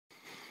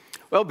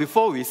Well,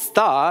 before we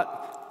start,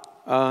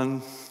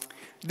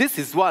 this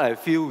is what I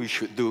feel we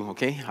should do,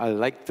 okay? I'd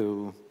like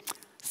to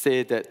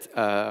say that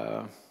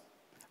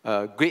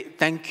a great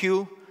thank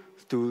you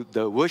to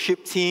the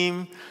worship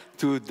team,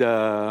 to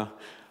the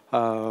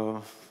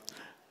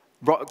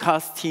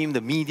broadcast team,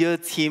 the media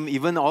team,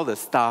 even all the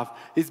staff.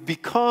 It's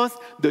because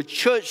the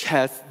church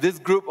has this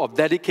group of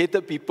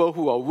dedicated people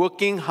who are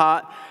working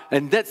hard,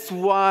 and that's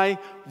why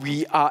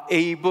we are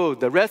able,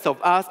 the rest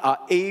of us are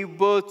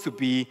able to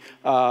be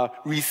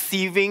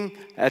attending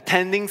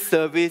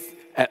service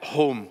at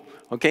home,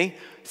 okay?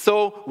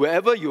 So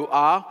wherever you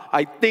are,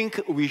 I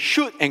think we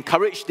should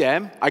encourage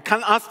them. I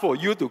can't ask for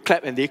you to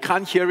clap and they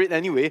can't hear it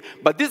anyway,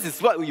 but this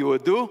is what you will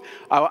do.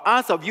 I will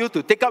ask of you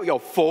to take out your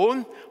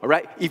phone, all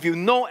right? If you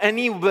know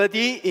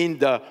anybody in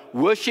the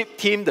worship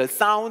team, the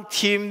sound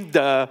team,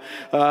 the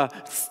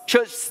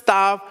church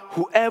staff,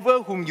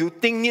 whoever whom you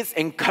think needs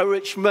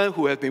encouragement,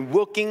 who have been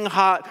working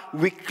hard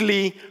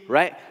weekly,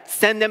 right?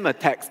 Send them a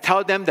text.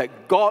 Tell them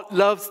that God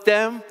loves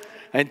them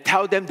and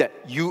tell them that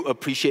you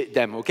appreciate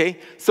them, okay?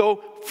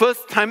 So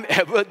first time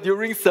ever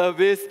during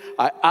service,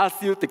 I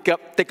ask you to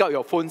take out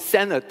your phone,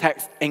 send a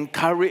text,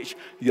 encourage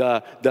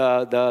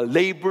the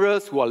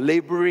laborers who are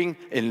laboring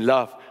in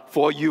love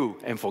for you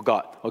and for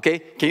God, okay?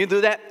 Can you do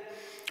that?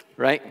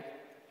 Right?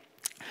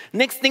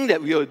 Next thing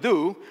that we will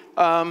do,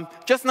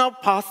 just now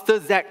Pastor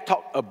Zach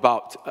talked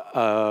about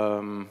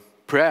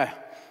prayer,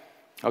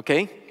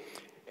 okay?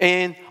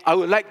 And I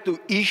would like to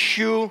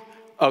issue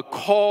a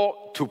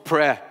call to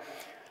prayer.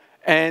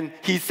 And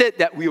he said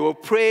that we will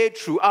pray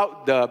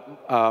throughout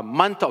the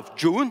month of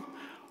June.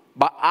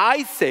 But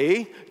I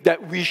say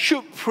that we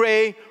should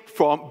pray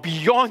from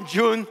beyond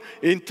June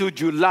into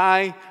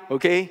July,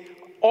 okay,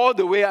 all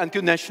the way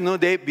until National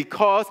Day,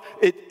 because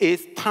it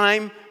is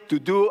time to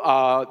do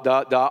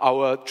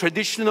our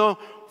traditional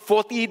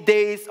 40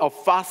 days of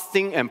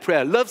fasting and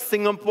prayer. Love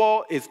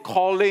Singapore is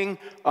calling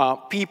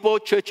people,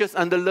 churches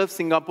under Love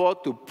Singapore,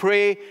 to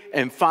pray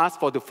and fast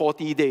for the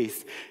 40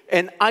 days.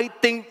 And I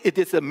think it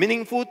is a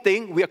meaningful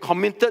thing. We are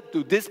committed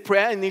to this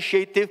prayer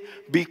initiative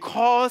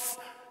because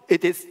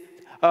it is,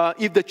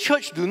 if the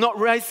church do not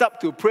rise up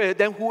to prayer,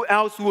 then who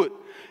else would?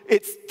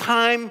 It's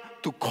time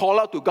to call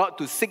out to God,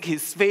 to seek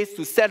His face,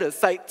 to set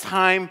aside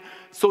time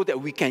so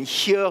that we can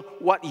hear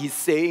what He's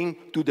saying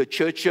to the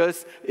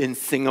churches in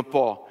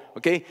Singapore.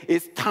 Okay,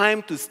 it's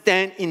time to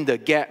stand in the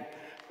gap.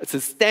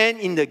 To stand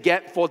in the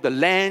gap for the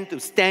land,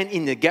 to stand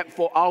in the gap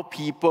for our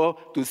people,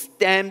 to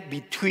stand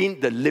between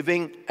the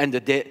living and the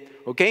dead.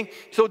 Okay,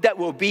 so that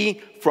will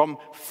be from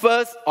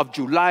 1st of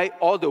July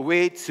all the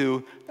way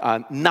to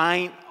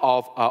 9th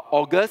of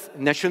August,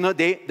 National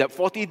Day, that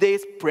 40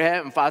 days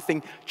prayer and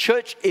fasting.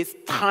 Church, it's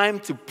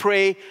time to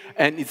pray,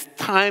 and it's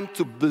time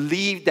to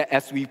believe that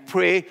as we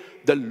pray,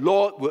 the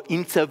Lord will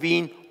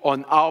intervene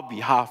on our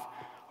behalf.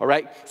 All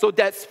right, so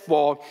that's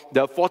for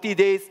the 40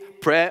 days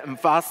prayer and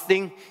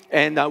fasting,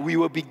 and we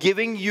will be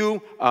giving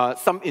you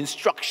some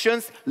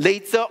instructions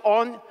later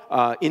on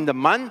in the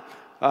month,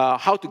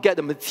 how to get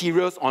the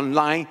materials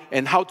online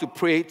and how to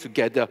pray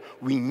together.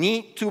 We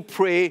need to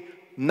pray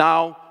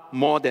now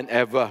more than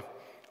ever.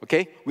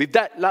 Okay, with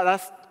that, let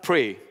us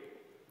pray.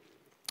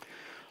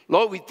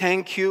 Lord, we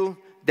thank you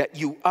that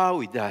you are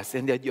with us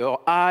and that your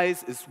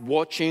eyes is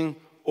watching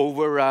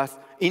over us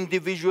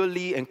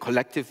individually and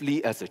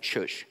collectively as a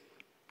church.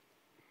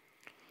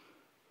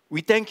 We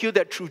thank you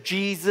that through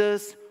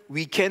Jesus,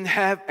 we can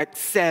have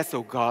access,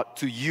 oh God,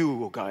 to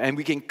you, oh God, and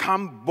we can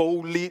come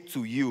boldly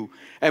to you.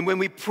 And when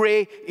we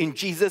pray in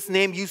Jesus'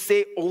 name, you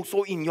say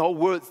also in your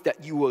words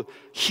that you will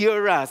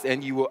hear us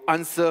and you will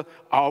answer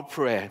our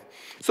prayer.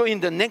 So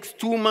in the next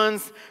 2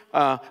 months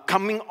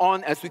coming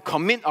on, as we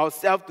commit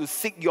ourselves to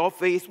seek your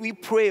face, we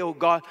pray, oh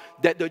God,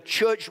 that the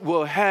church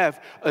will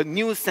have a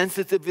new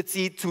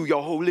sensitivity to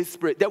your Holy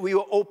Spirit, that we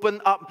will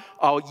open up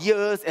our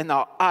ears and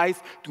our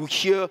eyes to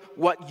hear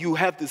what you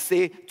have to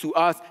say to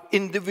us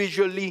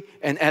individually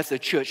and as a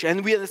church.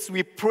 And as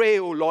we pray,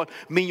 oh Lord,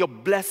 may your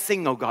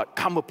blessing, oh God,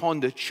 come upon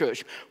the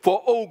church.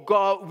 For, oh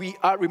God, we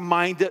are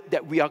reminded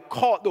that we are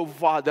called, oh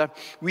Father,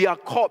 we are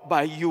called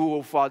by you,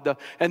 oh Father,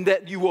 and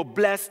that you will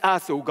bless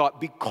us, oh God,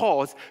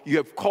 because you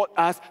have called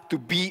us to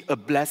be a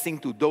blessing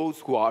to those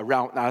who are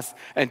around us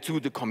and to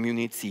the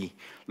community.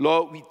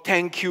 Lord, we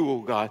thank you,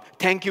 oh God.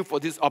 Thank you for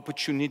this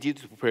opportunity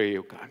to pray,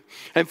 oh God.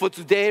 And for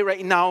today,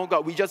 right now,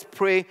 God, we just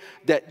pray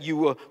that you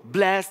will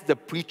bless the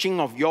preaching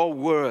of your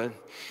word.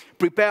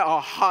 Prepare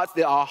our hearts,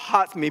 that our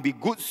hearts may be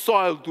good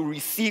soil to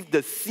receive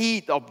the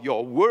seed of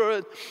your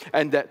word,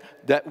 and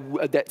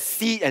that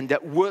seed and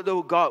that word,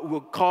 oh God,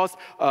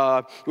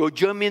 will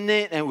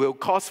germinate and will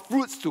cause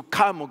fruits to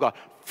come, oh God.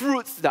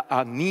 Fruits that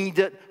are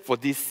needed for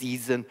this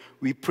season.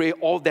 We pray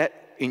all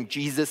that in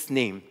Jesus'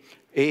 name.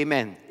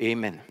 Amen.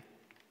 Amen.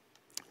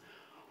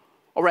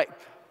 All right.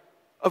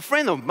 A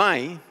friend of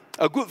mine,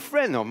 a good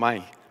friend of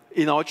mine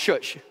in our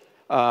church,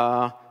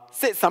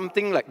 said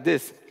something like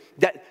this,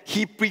 that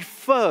he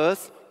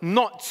prefers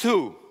not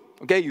to.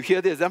 Okay, you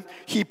hear this?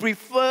 He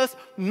prefers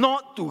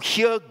not to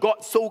hear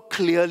God so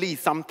clearly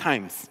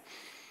sometimes.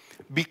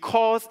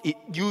 because it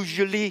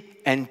usually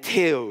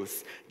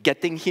entails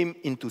getting him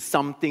into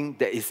something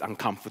that is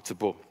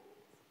uncomfortable.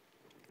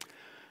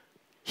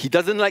 He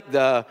doesn't like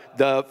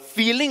the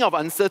feeling of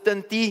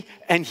uncertainty,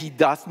 and he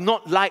does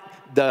not like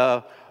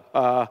the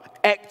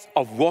act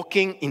of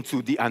walking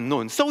into the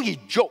unknown. So he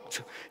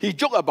joked. He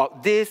joked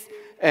about this,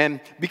 and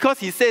because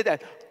he said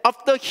that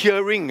after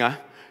hearing,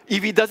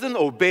 if he doesn't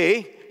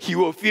obey, he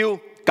will feel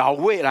搞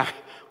胃啦.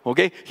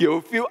 Okay, he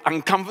will feel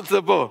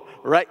uncomfortable,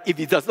 right? If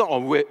he does not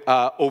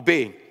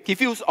obey, he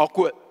feels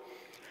awkward.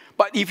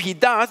 But if he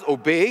does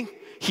obey,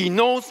 he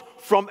knows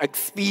from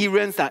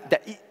experience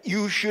that it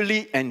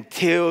usually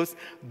entails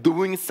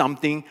doing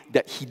something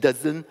that he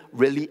doesn't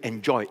really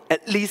enjoy,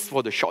 at least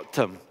for the short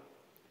term.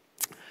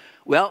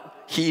 Well,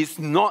 he is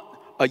not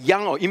a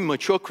young or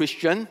immature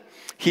Christian.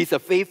 He's a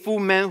faithful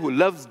man who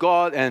loves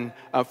God and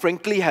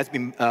frankly has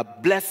been a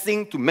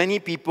blessing to many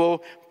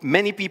people.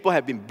 Many people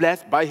have been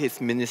blessed by his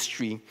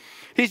ministry.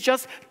 He's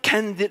just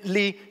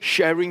candidly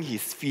sharing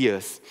his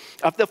fears.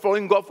 After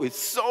following God for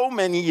so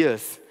many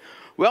years,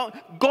 well,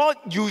 God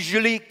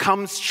usually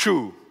comes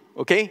through,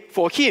 okay?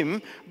 For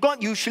him,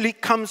 God usually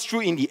comes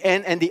through in the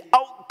end, and the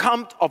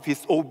outcome of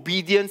his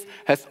obedience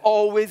has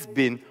always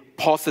been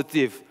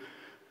positive.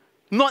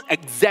 Not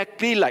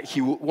exactly like he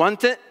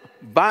wanted,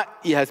 but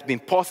it has been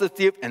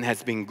positive and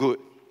has been good,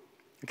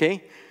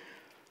 okay?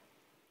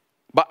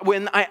 But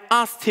when I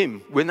asked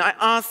him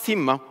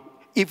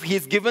if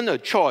he's given a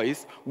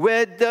choice,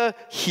 whether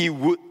he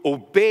would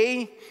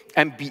obey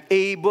and be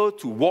able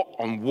to walk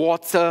on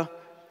water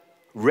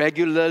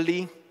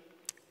regularly,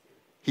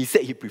 he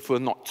said he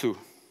preferred not to.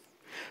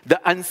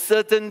 The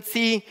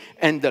uncertainty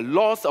and the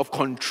loss of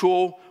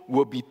control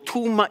will be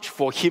too much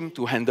for him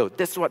to handle.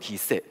 That's what he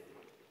said.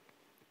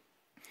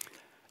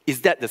 Is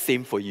that the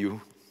same for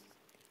you?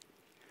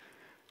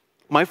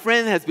 My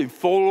friend has been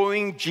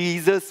following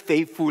Jesus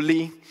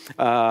faithfully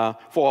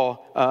for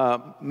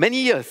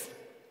many years.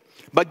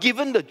 But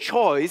given the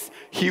choice,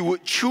 he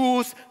would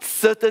choose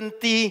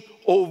certainty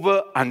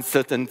over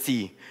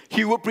uncertainty.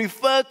 He would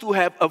prefer to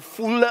have a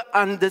fuller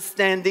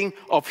understanding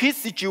of his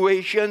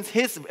situations,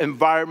 his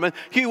environment.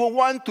 He will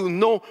want to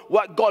know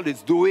what God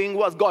is doing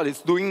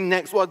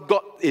next, what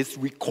God is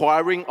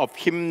requiring of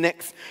him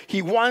next.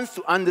 He wants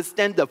to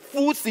understand the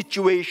full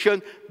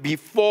situation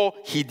before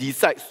he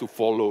decides to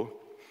follow.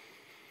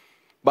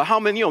 But how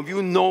many of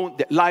you know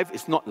that life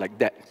is not like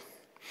that?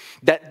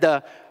 That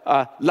the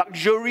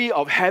luxury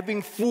of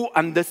having full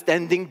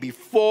understanding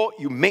before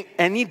you make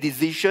any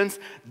decisions,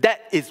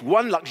 that is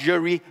one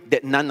luxury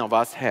that none of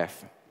us have.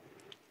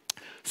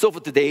 So for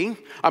today,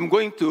 I'm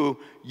going to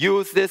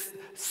use this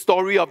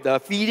story of the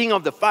feeding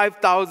of the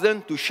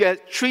 5,000 to share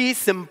three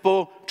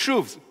simple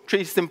truths,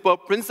 three simple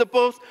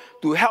principles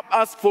to help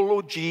us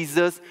follow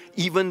Jesus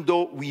even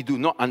though we do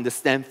not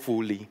understand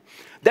fully.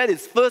 That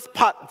is first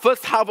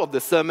half of the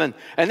sermon.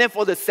 And then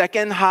for the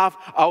second half,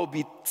 I'll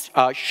be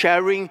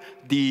sharing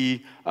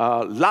the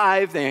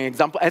lives and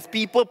example as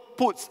people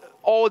put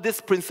all this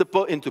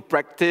principle into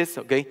practice,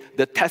 okay,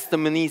 the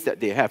testimonies that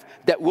they have.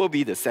 That will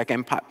be the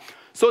second part.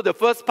 So the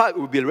first part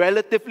will be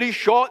relatively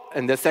short,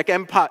 and the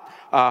second part,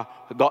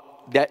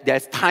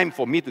 there's time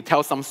for me to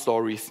tell some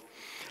stories.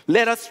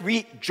 Let us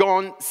read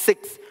John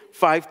 6,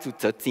 5 to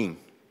 13.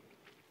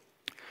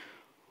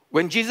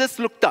 When Jesus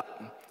looked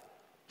up,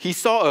 he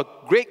saw a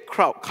great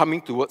crowd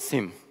coming towards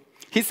him.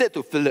 He said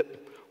to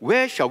Philip,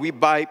 "Where shall we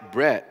buy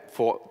bread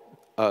for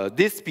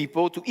these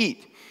people to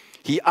eat?"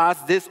 He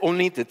asked this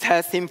only to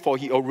test him, for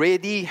he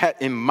already had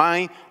in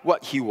mind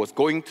what he was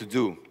going to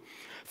do.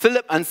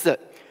 Philip answered,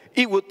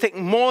 "It would take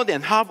more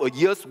than half a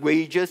year's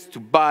wages to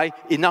buy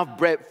enough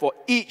bread for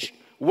each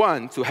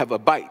one to have a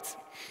bite."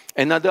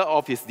 Another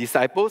of his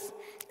disciples,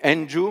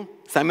 Andrew,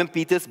 Simon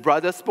Peter's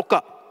brother, spoke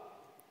up.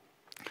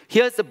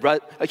 Here's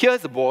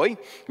a boy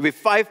with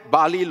 5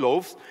 barley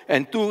loaves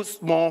and 2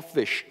 small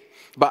fish.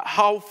 But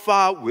how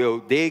far will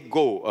they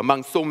go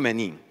among so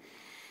many?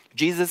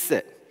 Jesus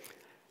said,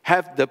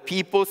 "Have the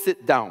people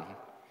sit down."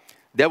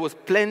 There was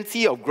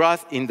plenty of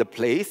grass in the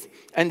place,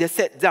 and they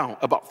sat down.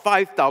 About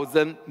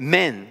 5,000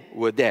 men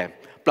were there,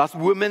 plus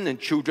women and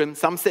children.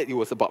 Some said it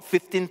was about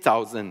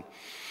 15,000.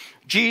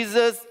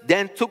 Jesus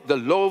then took the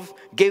loaves,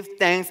 gave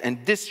thanks,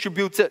 and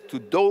distributed to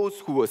those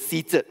who were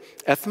seated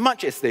as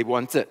much as they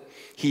wanted.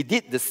 He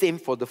did the same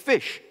for the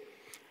fish.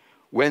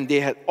 When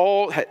they had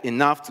all had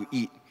enough to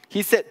eat,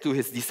 he said to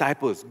his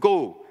disciples,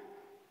 "Go,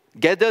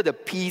 gather the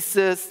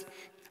pieces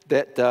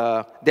that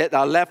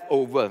are left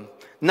over.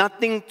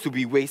 Nothing to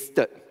be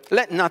wasted.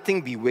 Let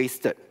nothing be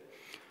wasted."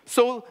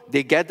 So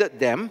they gathered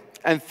them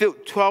and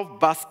filled 12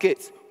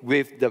 baskets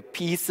with the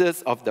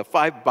pieces of the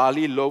 5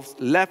 barley loaves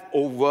left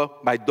over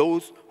by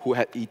those who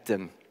had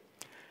eaten.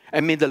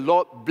 And may the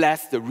Lord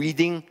bless the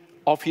reading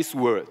of his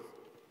word.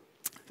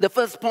 The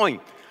first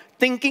point,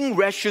 thinking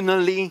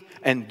rationally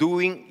and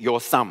doing your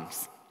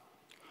sums.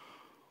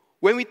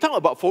 When we talk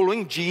about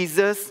following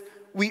Jesus,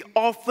 we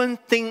often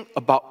think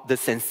about the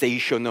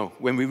sensational.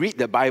 When we read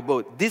the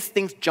Bible, these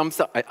things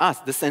jumps up at us,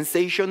 the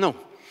sensational.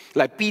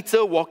 Like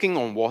Peter walking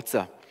on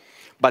water.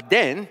 But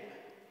then,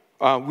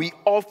 we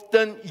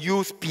often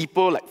use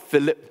people like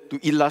Philip to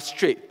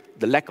illustrate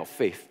the lack of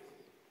faith.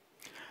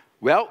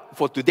 Well,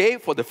 for today,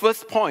 for the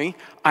first point,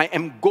 I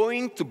am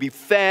going to be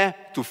fair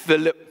to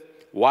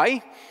Philip.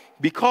 Why?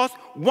 Because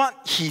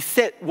what he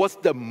said was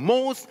the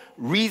most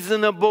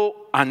reasonable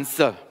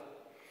answer.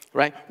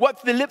 Right? What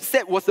Philip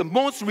said was the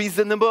most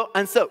reasonable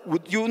answer.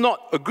 Would you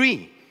not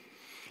agree?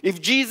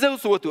 If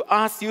Jesus were to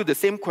ask you the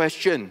same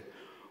question,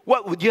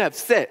 what would you have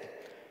said?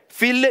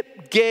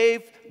 Philip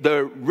gave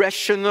the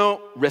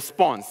rational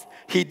response.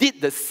 He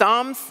did the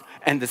sums,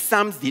 and the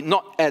sums did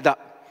not add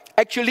up.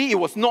 Actually, it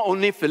was not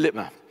only Philip.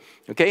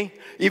 Okay?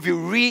 If you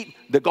read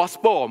the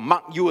Gospel of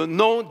Mark, you will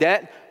know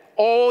that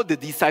all the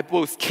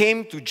disciples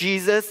came to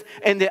Jesus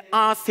and they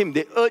asked him,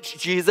 they urged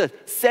Jesus,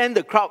 send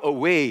the crowd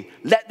away.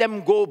 Let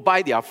them go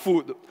buy their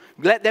food.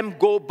 Let them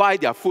go buy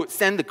their food.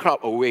 Send the crowd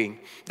away.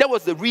 That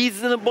was the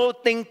reasonable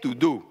thing to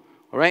do.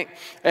 All right?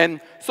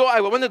 And so I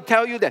want to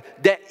tell you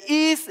that there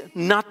is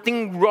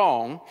nothing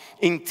wrong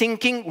in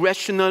thinking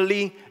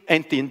rationally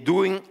and in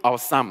doing our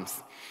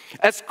sums.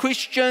 As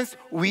Christians,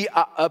 we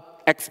are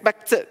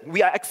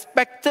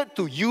expected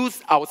to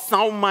use our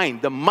sound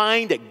mind, the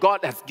mind that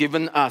God has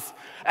given us.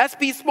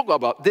 SP spoke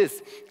about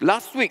this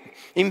last week.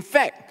 In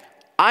fact,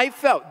 I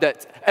felt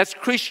that as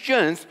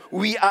Christians,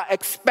 we are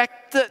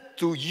expected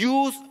to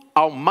use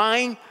our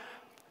mind,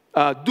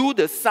 do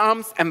the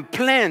sums and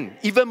plan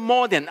even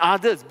more than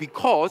others,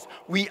 because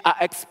we are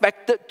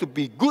expected to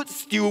be good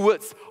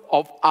stewards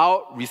of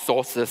our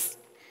resources.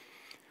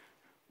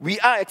 We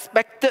are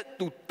expected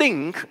to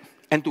think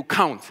and to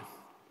count.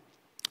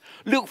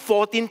 Luke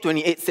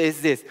 14:28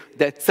 says this,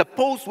 that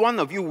suppose one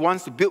of you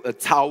wants to build a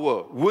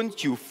tower,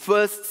 wouldn't you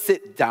first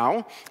sit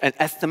down and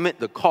estimate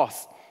the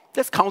cost?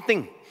 That's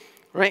counting,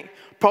 right?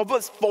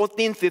 Proverbs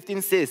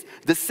 14:15 says,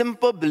 the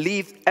simple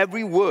believe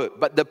every word,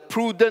 but the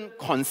prudent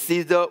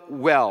consider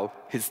well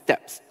his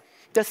steps.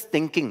 That's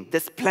thinking,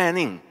 that's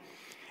planning.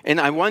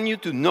 And I want you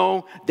to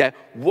know that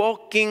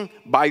walking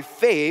by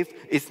faith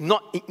is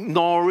not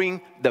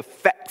ignoring the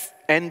facts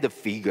and the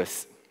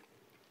figures.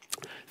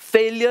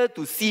 Failure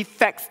to see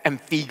facts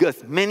and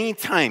figures many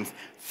times,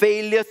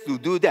 failure to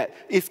do that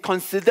is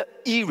considered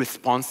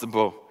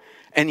irresponsible.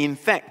 And in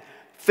fact,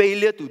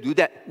 failure to do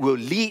that will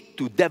lead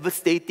to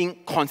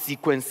devastating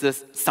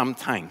consequences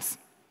sometimes.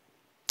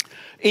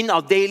 In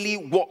our daily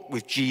walk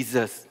with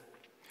Jesus,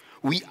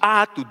 we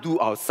are to do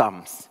our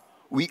sums.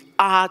 We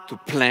are to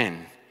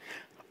plan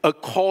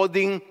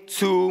according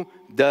to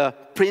the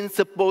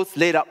principles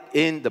laid out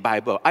in the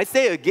Bible. I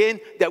say again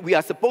that we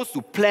are supposed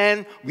to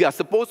plan, we are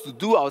supposed to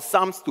do our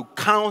sums, to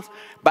count,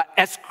 but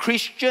as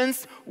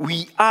Christians,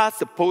 we are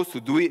supposed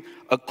to do it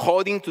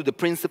according to the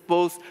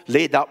principles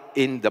laid out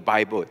in the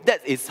Bible.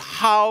 That is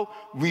how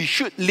we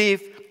should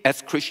live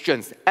as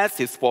Christians, as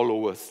His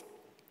followers.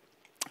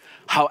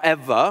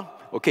 However,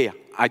 okay,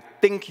 I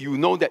think you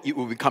know that it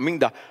will be coming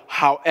the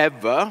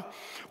however.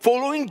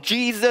 Following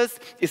Jesus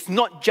is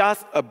not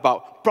just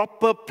about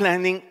proper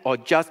planning or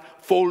just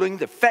following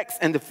the facts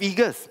and the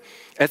figures.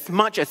 As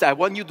much as I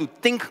want you to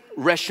think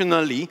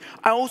rationally,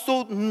 I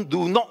also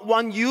do not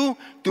want you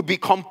to be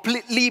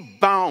completely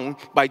bound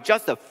by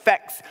just the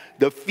facts,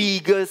 the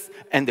figures,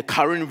 and the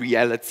current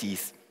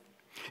realities.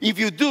 If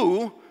you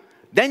do,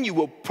 then you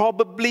will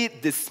probably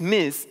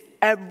dismiss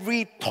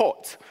every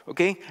thought,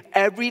 okay?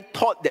 Every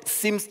thought that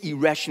seems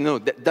irrational,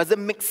 that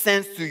doesn't make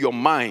sense to your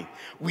mind,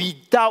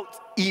 without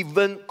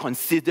even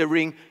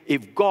considering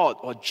if God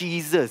or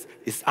Jesus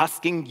is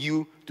asking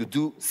you to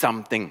do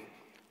something,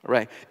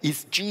 right?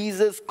 Is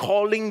Jesus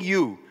calling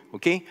you,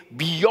 okay,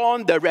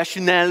 beyond the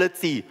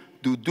rationality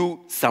to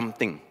do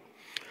something?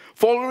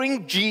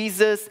 Following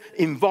Jesus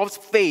involves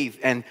faith,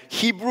 and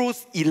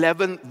Hebrews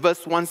 11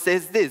 verse 1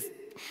 says this,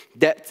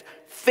 that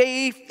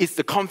faith is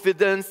the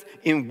confidence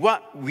in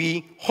what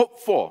we hope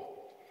for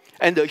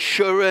and the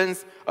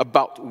assurance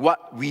about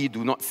what we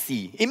do not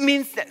see. It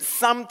means that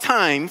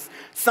sometimes,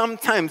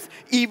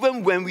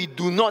 even when we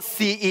do not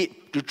see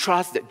it, to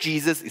trust that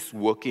Jesus is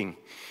working.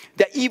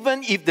 That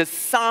even if the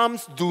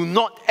sums do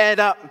not add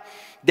up,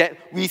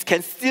 that we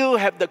can still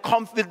have the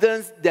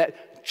confidence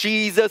that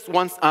Jesus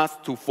wants us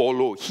to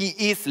follow.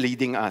 He is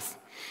leading us.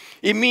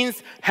 It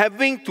means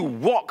having to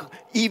walk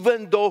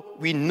even though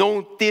we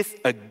notice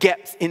a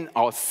gap in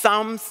our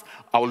sums,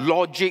 our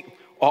logic,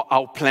 or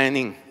our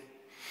planning.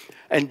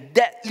 And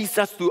that leads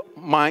us to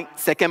my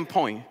second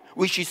point,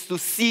 which is to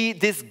see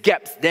these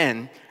gaps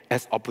then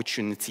as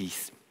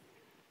opportunities.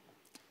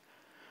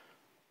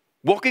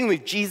 Walking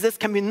with Jesus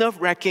can be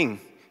nerve-wracking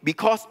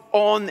because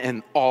on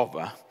and off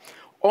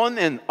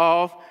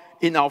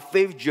in our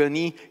faith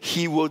journey,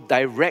 He will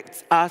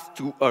direct us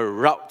to a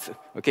route,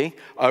 okay?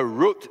 A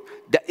route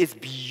that is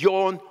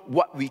beyond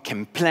what we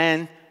can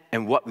plan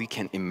and what we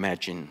can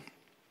imagine.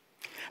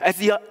 As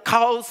He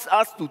calls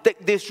us to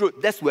take this route,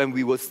 that's when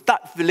we will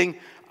start feeling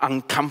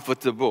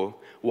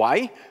uncomfortable.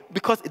 Why?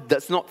 Because it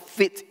does not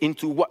fit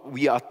into what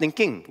we are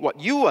thinking, what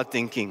you are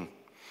thinking.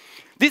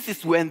 This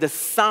is when the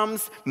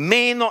sums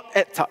may not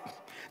add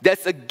up.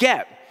 There's a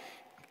gap.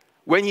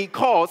 When He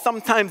calls,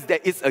 sometimes there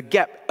is a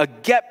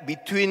gap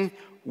between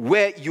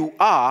where you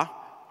are,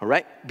 all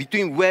right,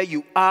 between where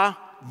you are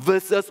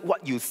versus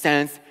what you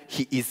sense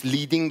He is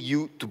leading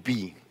you to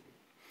be.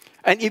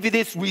 And if it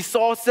is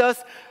resources,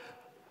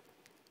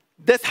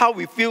 that's how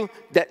we feel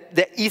that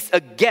there is a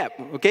gap,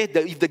 okay?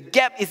 If the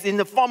gap is in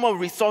the form of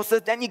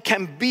resources, then it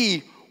can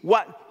be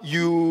what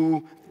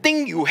you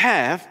think you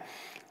have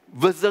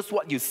versus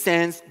what you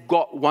sense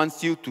God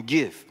wants you to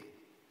give.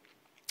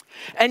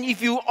 And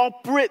if you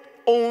operate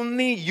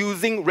only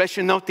using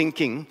rational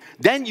thinking,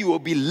 then you will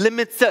be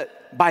limited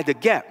by the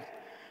gap.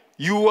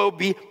 You will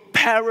be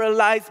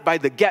paralyzed by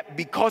the gap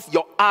because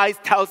your eyes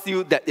tells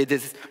you that it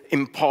is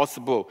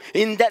impossible.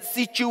 In that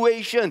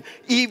situation,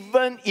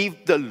 even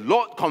if the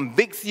Lord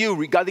convicts you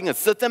regarding a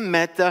certain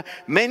matter,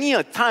 many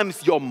a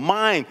times your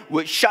mind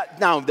would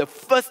shut down. The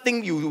first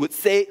thing you would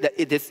say that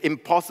it is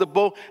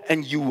impossible,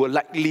 and you will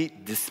likely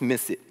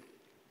dismiss it.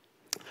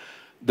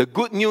 The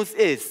good news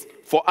is,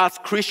 for us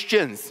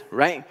Christians,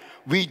 right,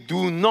 we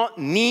do not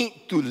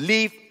need to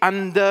live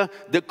under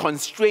the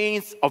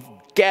constraints of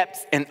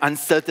gaps and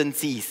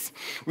uncertainties.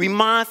 We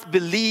must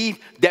believe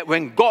that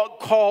when God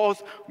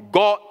calls,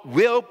 God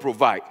will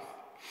provide.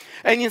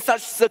 And in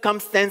such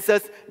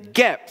circumstances,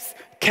 gaps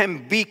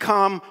can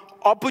become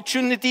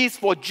opportunities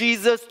for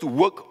Jesus to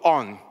work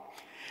on.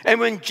 And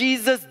when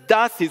Jesus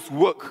does His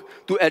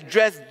work to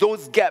address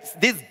those gaps,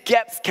 these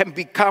gaps can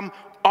become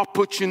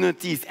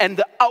opportunities, and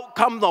the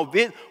outcome of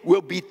it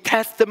will be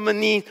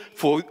testimonies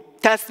for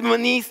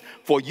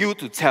you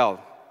to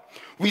tell.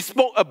 We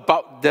spoke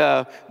about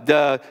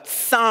the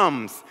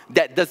Psalms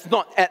that does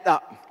not add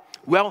up.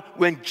 Well,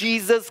 when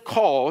Jesus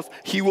calls,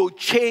 He will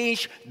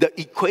change the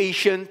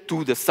equation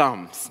to the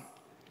Psalms.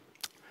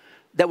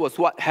 That was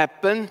what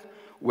happened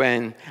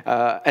when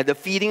at the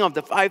feeding of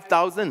the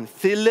 5,000,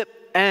 Philip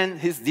and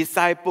his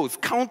disciples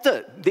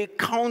counted. They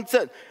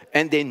counted,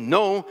 and they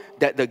know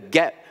that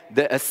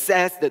they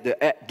assessed that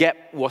the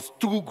gap was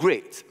too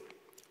great.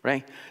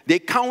 Right? They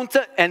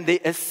counted and they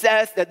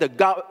assessed that the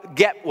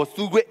gap was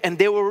too great, and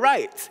they were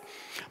right.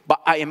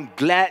 But I am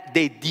glad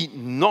they did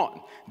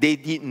not. They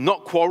did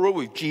not quarrel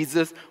with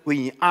Jesus when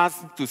He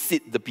asked to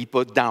sit the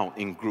people down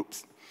in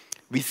groups.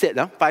 We said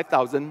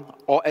 5,000,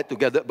 all add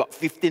together, about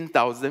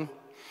 15,000.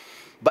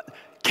 But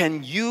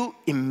can you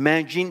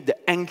imagine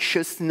the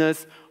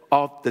anxiousness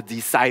of the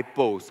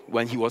disciples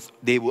when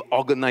they were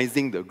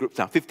organizing the groups?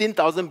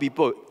 15,000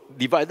 people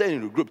divided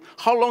into groups.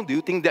 How long do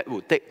you think that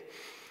would take?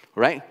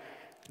 Right?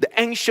 The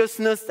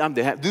anxiousness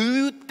they have. Do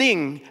you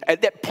think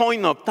at that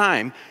point of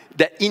time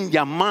that in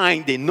their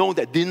mind they know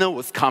that dinner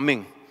was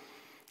coming?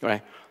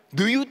 Right?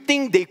 Do you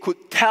think they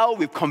could tell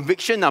with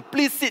conviction, now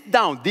please sit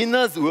down,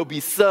 dinners will be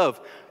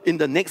served in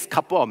the next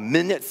couple of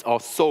minutes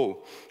or so?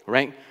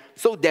 Right?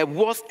 So there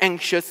was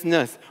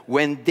anxiousness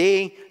when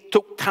they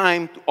took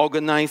time to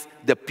organize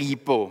the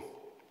people.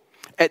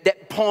 At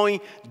that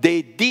point,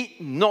 they did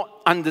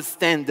not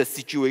understand the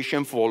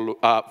situation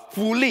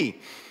fully,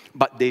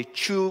 but they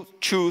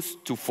choose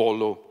to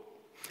follow.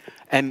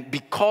 And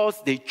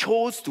because they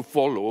chose to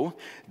follow,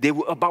 they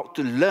were about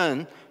to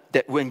learn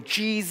that when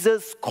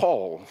Jesus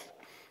calls,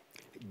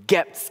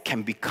 gaps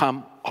can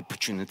become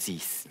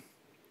opportunities.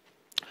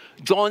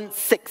 John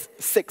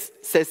 6:6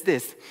 says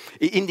this.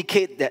 It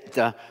indicates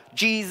that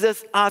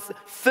Jesus asked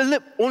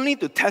Philip only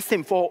to test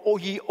him, for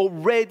he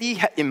already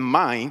had in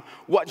mind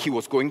what he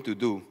was going to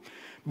do.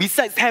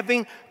 Besides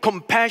having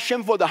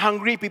compassion for the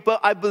hungry people,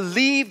 I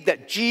believe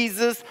that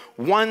Jesus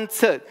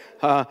wanted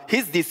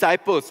His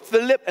disciples,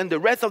 Philip and the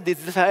rest of the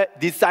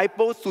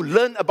disciples, to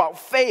learn about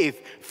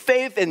faith.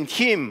 Faith in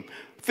Him.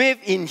 Faith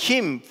in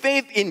Him.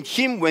 Faith in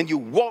Him when you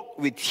walk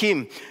with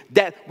Him.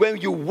 That when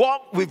you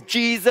walk with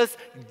Jesus,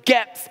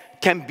 gaps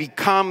can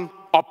become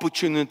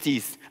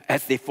opportunities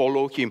as they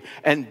follow Him.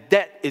 And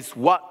that is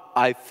what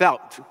I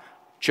felt,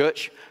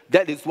 church.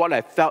 That is what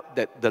I felt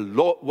that the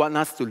Lord wants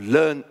us to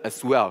learn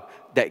as well.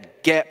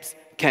 That gaps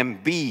can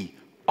be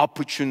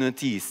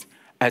opportunities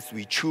as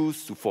we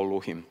choose to follow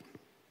Him.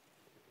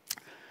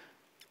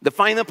 The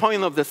final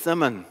point of the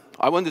sermon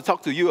I want to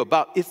talk to you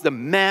about is the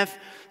math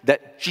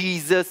that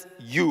Jesus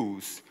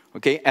used,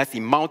 okay, as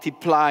He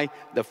multiplied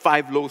the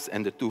 5 loaves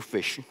and the 2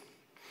 fish.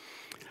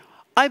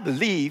 I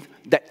believe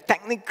that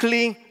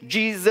technically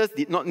Jesus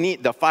did not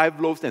need the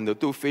 5 loaves and the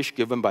 2 fish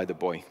given by the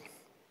boy.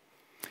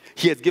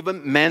 He has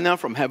given manna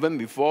from heaven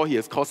before. He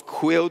has caused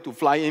quail to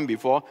fly in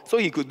before. So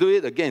He could do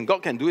it again.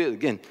 God can do it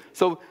again.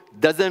 So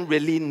doesn't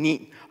really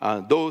need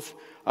those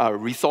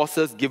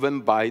resources given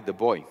by the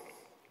boy.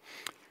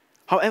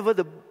 However,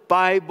 the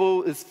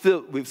Bible is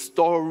filled with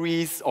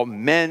stories of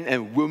men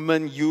and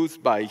women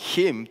used by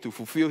Him to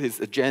fulfill His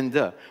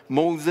agenda.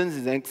 Moses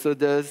in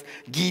Exodus,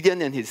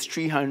 Gideon and his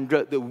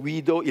 300, the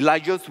widow,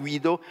 Elijah's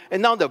widow,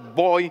 and now the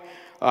boy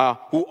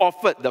who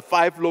offered the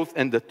 5 loaves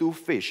and the 2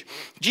 fish.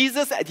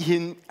 Jesus had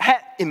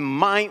in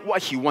mind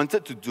what He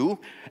wanted to do,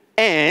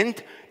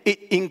 and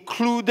it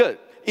included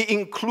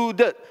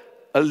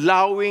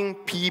allowing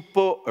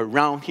people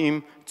around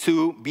Him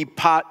to be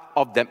part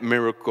of that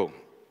miracle.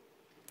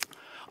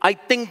 I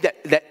think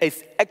that there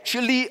is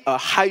actually a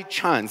high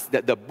chance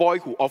that the boy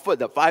who offered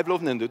the 5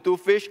 loaves and the 2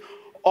 fish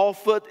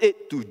offered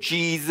it to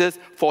Jesus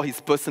for his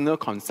personal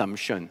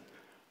consumption,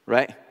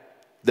 right?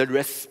 The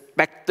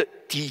respected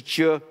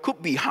teacher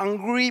could be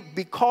hungry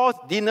because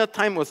dinner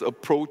time was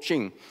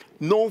approaching.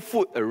 No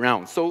food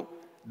around, so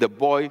the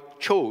boy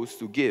chose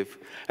to give.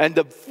 And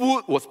the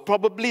food was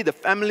probably the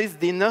family's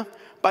dinner,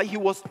 but he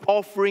was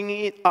offering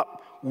it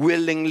up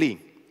willingly,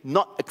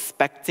 not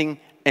expecting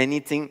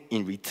anything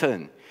in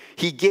return.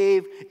 He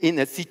gave in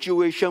a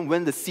situation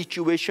when the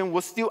situation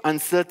was still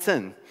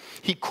uncertain.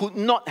 He could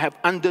not have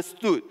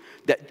understood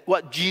that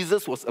what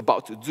Jesus was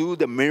about to do,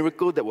 the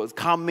miracle that was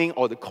coming,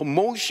 or the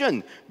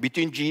commotion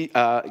between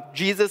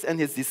Jesus and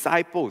his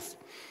disciples.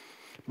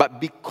 But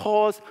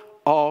because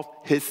of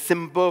his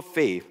simple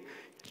faith,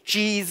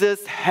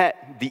 Jesus had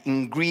the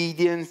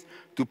ingredients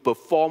to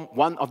perform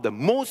one of the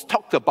most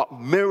talked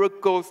about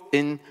miracles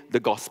in the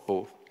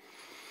gospel.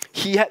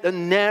 He had a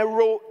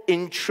narrow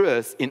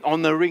interest in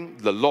honoring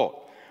the Lord,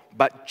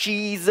 but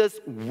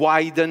Jesus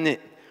widened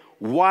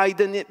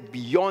it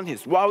beyond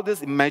his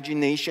wildest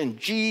imagination.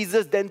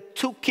 Jesus then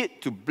took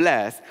it to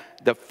bless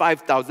the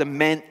 5,000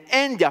 men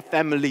and their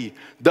family.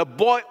 The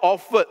boy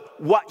offered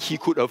what he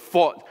could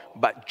afford,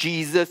 but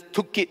Jesus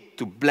took it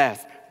to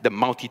bless the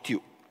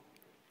multitude.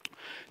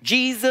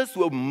 Jesus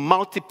will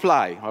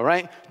multiply, all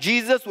right?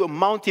 Jesus will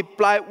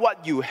multiply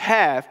what you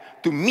have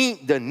to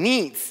meet the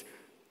needs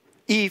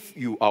if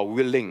you are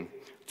willing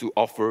to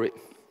offer it.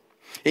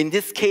 In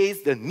this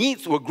case, the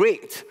needs were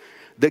great.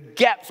 The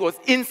gaps was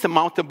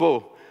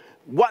insurmountable.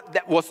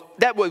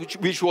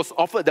 Which was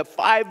offered, the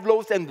 5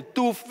 loaves and the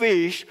 2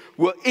 fish,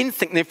 were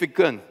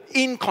insignificant,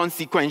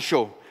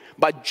 inconsequential.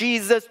 But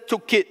Jesus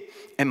took it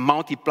and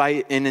multiplied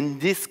it. And in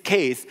this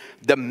case,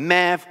 the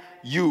math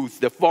used,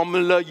 the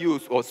formula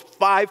used was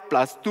 5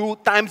 plus 2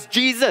 times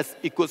Jesus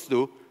equals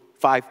to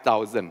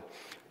 5,000.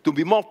 To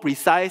be more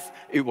precise,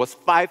 it was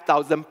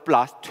 5,000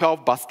 plus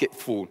 12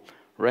 basketful,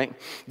 right?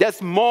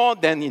 That's more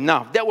than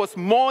enough. That was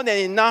more than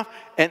enough,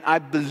 and I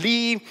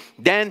believe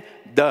then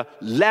the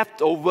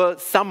leftover,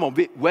 some of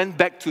it went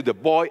back to the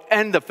boy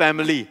and the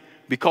family.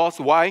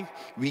 Because why?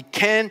 We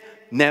can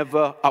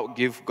never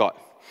outgive God.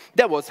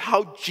 That was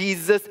how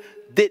Jesus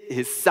did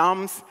his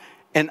sums,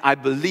 and I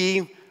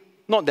believe,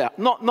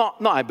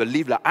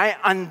 I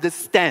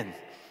understand,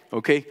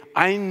 okay?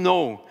 I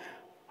know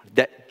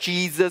that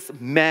Jesus'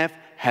 math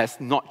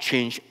has not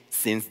changed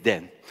since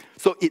then.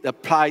 So it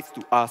applies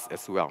to us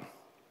as well.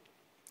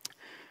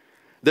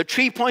 The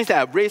 3 points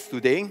that I've raised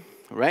today,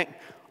 right,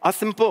 are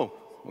simple,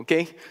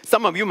 okay?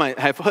 Some of you might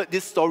have heard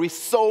this story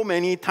so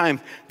many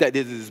times that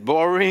it is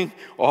boring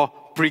or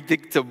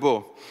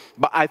predictable.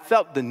 But I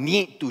felt the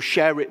need to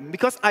share it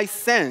because I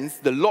sense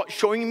the Lord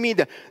showing me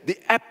that the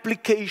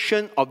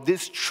application of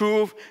this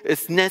truth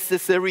is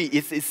necessary,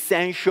 is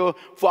essential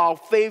for our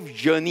faith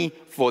journey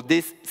for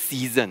this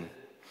season.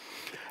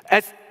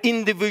 As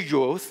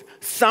individuals,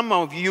 some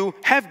of you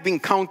have been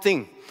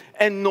counting,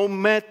 and no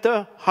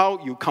matter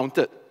how you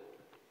counted,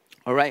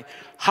 all right,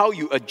 how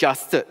you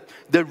adjusted,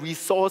 the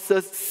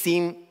resources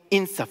seem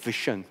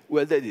insufficient,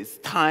 whether it is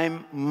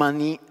time,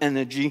 money,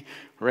 energy,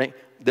 right?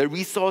 The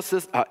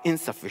resources are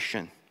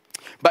insufficient.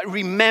 But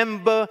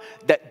remember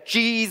that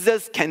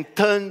Jesus can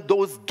turn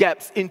those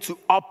gaps into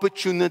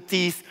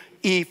opportunities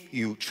if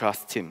you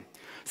trust him.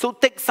 So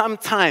take some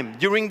time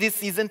during this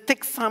season,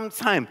 take some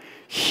time,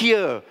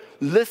 hear,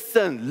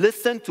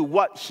 listen to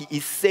what he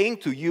is saying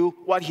to you,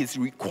 what he's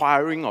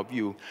requiring of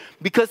you.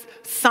 Because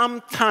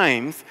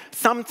sometimes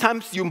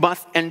you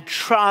must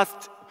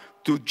entrust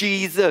to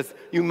Jesus.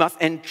 You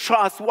must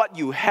entrust what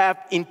you have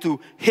into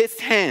his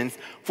hands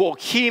for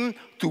him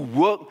to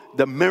work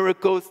the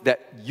miracles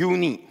that you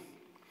need.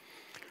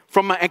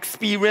 From my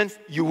experience,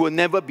 you will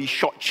never be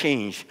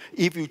shortchanged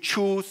if you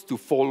choose to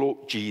follow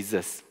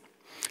Jesus.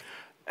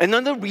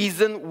 Another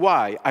reason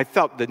why I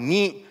felt the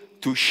need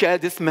to share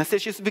this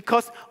message is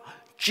because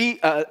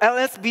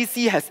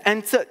LSBC has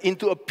entered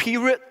into a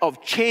period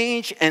of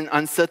change and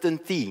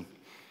uncertainty.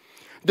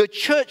 The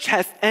church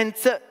has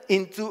entered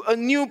into a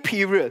new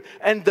period,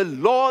 and the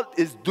Lord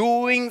is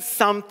doing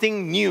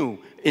something new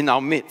in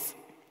our midst.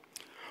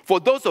 For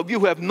those of you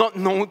who have not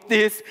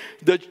noticed,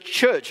 the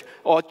church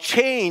or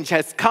change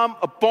has come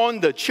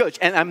upon the church,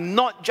 and I'm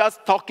not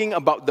just talking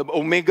about the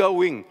Omega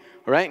Wing.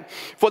 Right?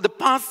 For the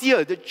past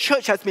year, the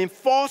church has been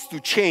forced to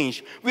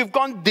change. We've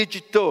gone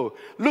digital.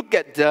 Look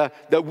at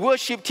the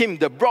worship team,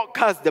 the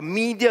broadcast, the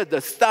media, the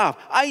staff.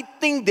 I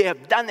think they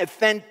have done a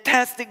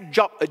fantastic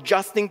job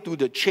adjusting to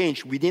the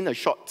change within a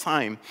short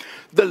time.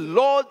 The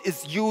Lord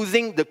is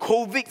using the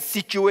COVID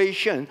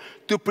situation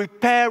to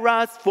prepare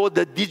us for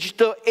the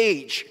digital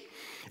age.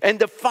 And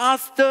the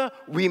faster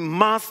we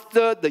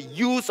master the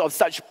use of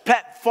such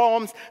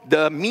platforms,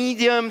 the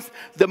mediums,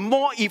 the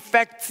more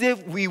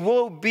effective we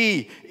will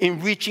be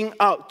in reaching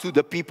out to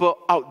the people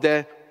out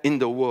there in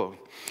the world.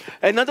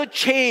 Another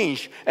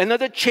change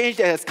that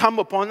has come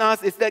upon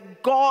us is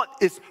that God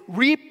is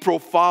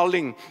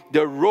reprofiling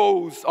the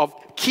roles of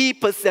key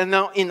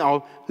personnel in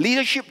our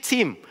leadership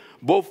team,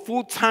 both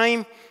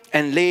full-time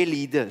and lay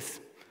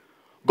leaders.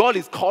 God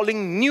is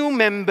calling new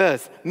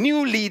members,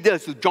 new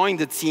leaders to join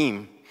the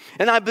team.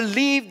 And I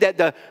believe that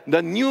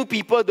the new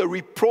people, the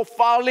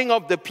reprofiling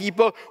of the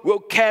people will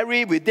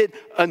carry with it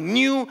a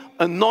new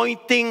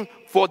anointing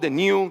for the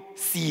new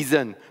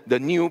season, the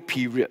new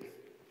period.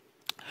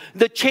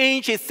 The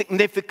change is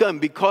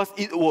significant because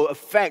it will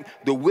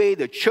affect the way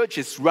the church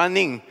is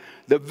running,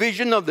 the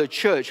vision of the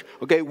church,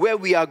 okay, where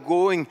we are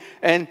going.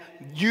 And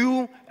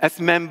you as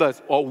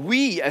members, or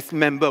we as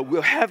members,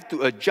 will have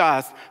to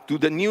adjust to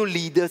the new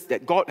leaders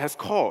that God has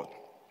called.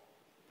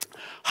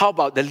 How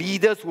about the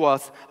leaders who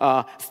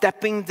are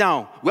stepping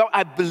down? Well,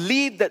 I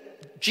believe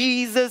that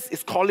Jesus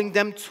is calling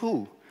them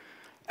too.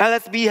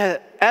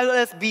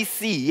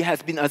 LSBC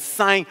has been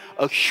assigned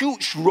a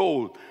huge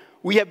role.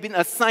 We have been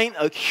assigned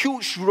a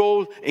huge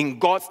role in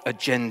God's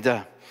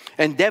agenda.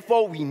 And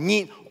therefore, we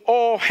need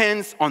all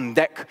hands on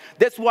deck.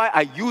 That's why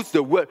I use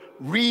the word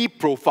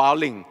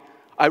reprofiling.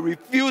 I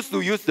refuse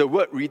to use the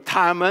word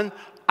retirement.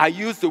 I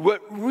use the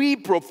word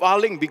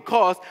reprofiling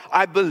because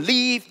I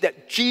believe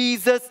that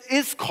Jesus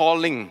is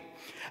calling.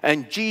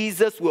 And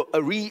Jesus will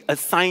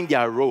reassign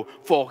their role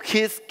for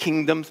His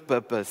kingdom's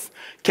purpose.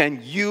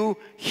 Can you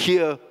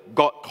hear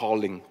God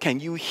calling? Can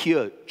you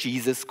hear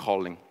Jesus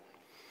calling?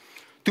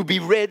 To be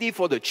ready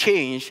for the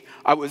change,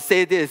 I would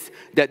say this,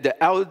 that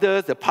the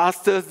elders, the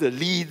pastors, the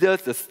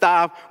leaders, the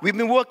staff, we've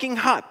been working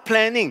hard,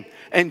 planning,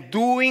 and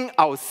doing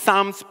our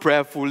psalms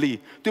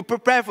prayerfully to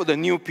prepare for the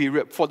new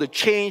period, for the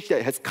change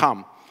that has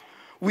come.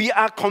 We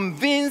are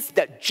convinced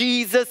that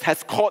Jesus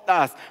has called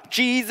us.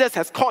 Jesus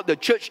has called the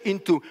church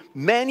into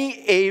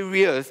many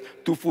areas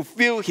to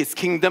fulfill His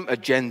kingdom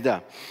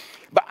agenda.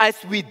 But as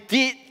we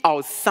did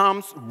our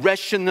psalms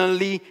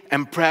rationally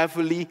and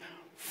prayerfully,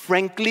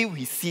 frankly,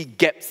 we see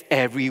gaps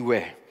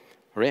everywhere.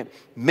 Right?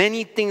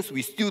 Many things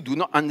we still do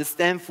not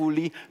understand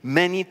fully.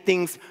 Many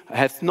things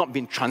have not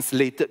been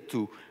translated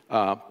to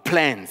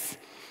plans.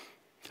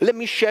 Let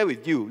me share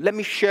with you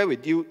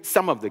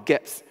some of the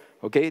gaps,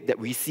 okay, that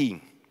we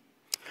see.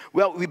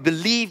 Well, we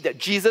believe that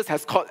Jesus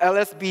has called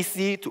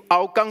LSBC to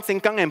Hougang,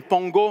 Sengkang, and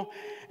Punggol,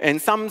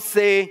 and some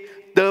say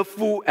the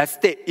full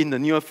estate in the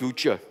near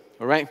future.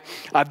 All right,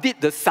 I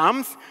did the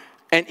sums,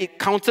 and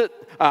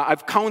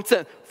I've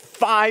counted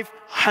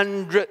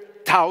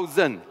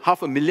 500,000,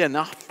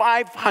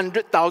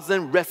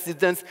 500,000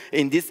 residents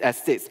in these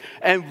estates,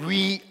 and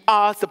we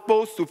are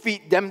supposed to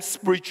feed them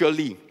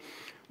spiritually.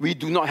 We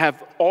do not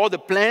have all the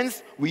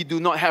plans, we do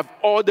not have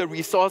all the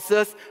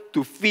resources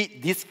to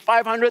feed these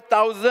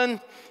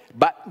 500,000.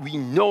 But we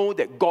know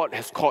that God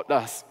has called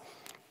us.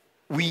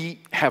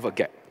 We have a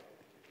gap.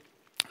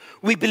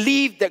 We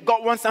believe that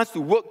God wants us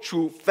to work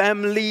through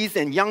families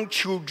and young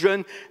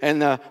children and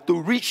to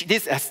reach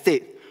this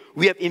estate.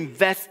 We have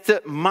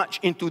invested much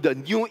into the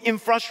new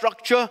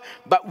infrastructure,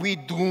 but we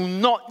do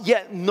not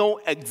yet know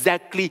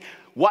exactly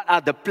what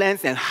are the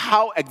plans and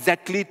how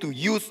exactly to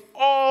use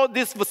all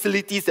these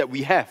facilities that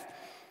we have.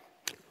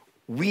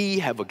 We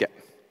have a gap.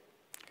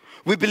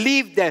 We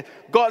believe that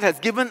God has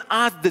given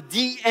us the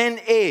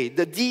DNA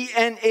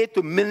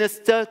to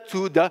minister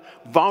to the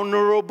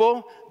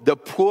vulnerable, the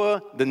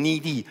poor, the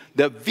needy,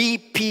 the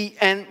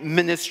VPN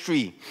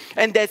ministry.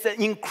 And there's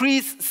an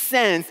increased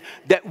sense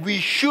that we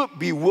should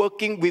be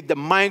working with the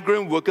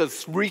migrant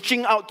workers,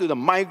 reaching out to the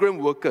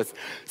migrant workers.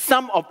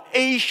 Some of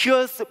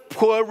Asia's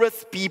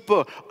poorest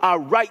people are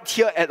right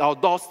here at our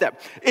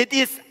doorstep. It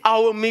is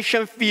our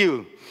mission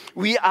field.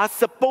 We are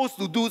supposed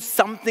to do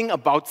something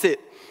about it.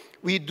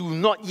 We do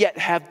not yet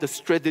have the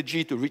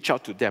strategy to reach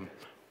out to them.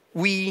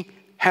 We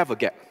have a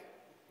gap.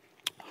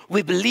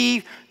 We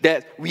believe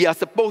that we are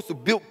supposed to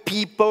build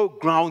people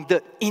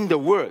grounded in the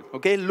Word.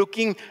 Okay,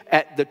 looking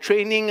at the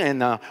training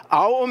and our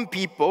own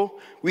people,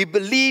 we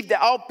believe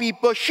that our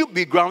people should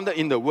be grounded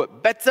in the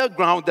Word. Better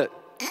grounding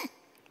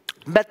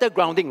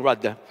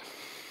rather.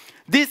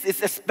 This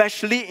is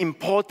especially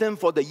important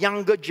for the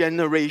younger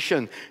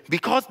generation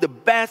because the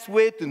best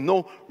way to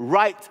know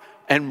right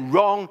and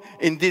wrong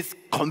in this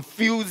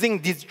confusing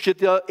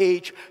digital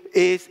age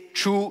is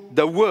through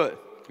the Word.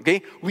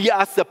 Okay? We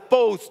are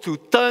supposed to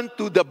turn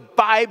to the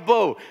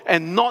Bible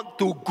and not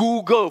to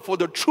Google for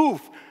the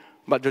truth.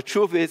 But the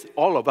truth is,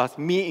 all of us,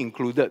 me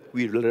included,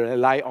 we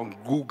rely on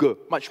Google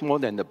much more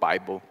than the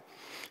Bible.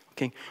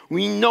 Okay?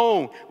 We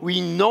know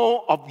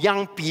of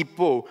young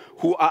people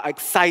who are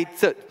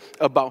excited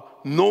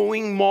about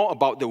knowing more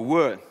about the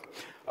Word,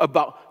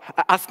 about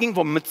asking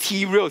for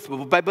materials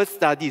for Bible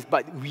studies,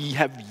 but we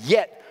have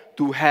yet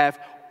to have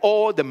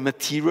all the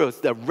materials,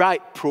 the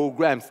right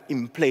programs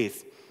in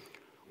place.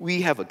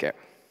 We have a gap.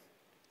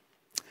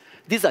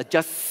 These are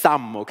just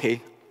some,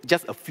 okay,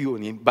 just a few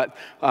only, but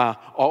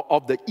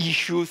of the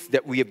issues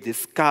that we have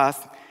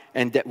discussed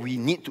and that we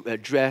need to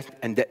address,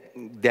 and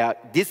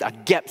that these are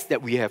gaps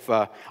that we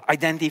have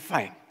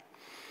identified.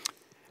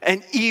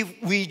 And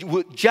if we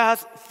would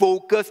just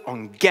focus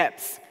on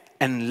gaps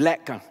and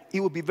lack, it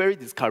would be very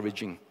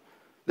discouraging.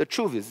 The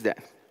truth is that,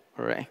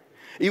 all right?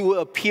 It will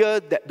appear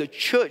that the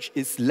church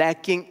is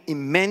lacking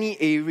in many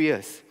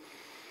areas.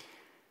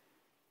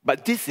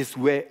 But this is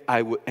where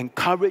I would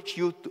encourage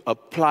you to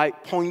apply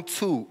point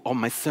 2 of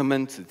my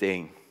sermon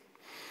today.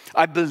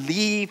 I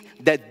believe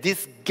that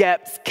these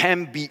gaps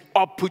can be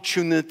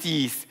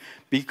opportunities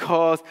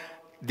because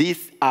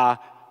these are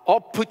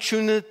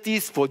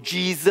opportunities for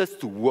Jesus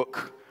to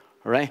work,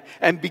 right?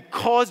 And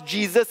because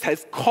Jesus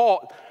has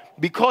called,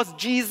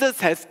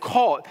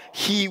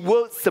 He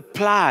will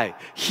supply,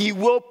 He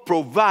will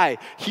provide,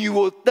 He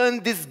will turn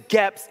these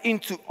gaps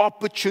into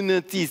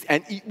opportunities,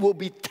 and it will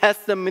be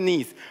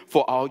testimonies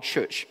for our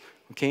church,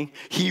 okay?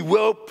 He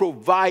will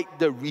provide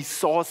the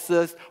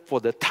resources for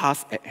the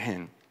task at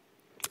hand.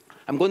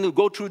 I'm going to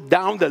go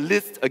down the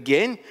list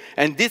again,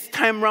 and this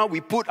time around we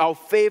put our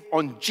faith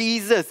on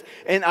Jesus,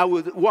 and I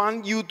would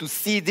want you to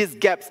see these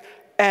gaps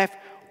as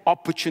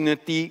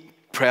opportunity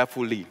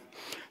prayerfully.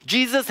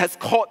 Jesus has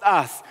called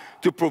us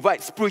to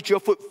provide spiritual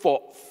food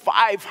for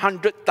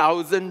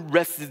 500,000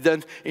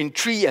 residents in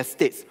 3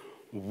 estates.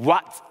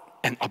 What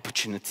an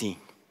opportunity.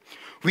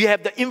 We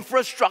have the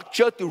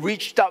infrastructure to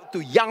reach out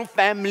to young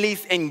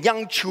families and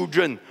young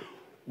children.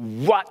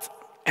 What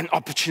an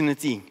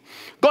opportunity.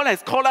 God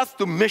has called us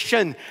to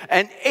mission,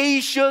 and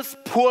Asia's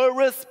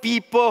poorest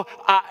people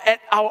are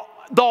at our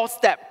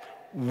doorstep.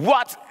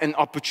 What an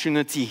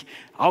opportunity.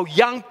 Our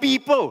young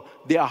people,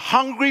 they are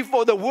hungry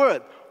for the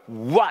word.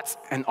 What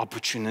an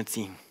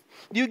opportunity.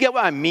 Do you get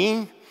what I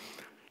mean?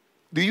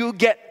 Do you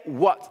get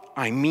what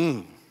I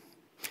mean?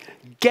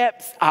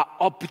 Gaps are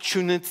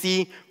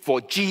opportunity for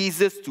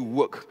Jesus to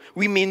work.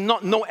 We may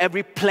not know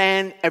every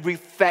plan, every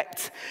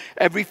fact,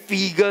 every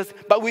figures,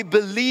 but we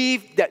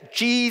believe that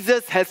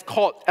Jesus has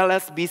called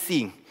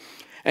LSBC.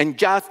 And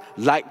just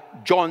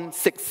like John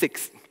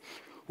 6:6,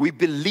 we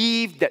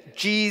believe that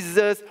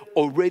Jesus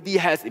already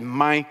has in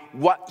mind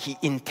what He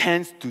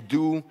intends to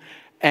do,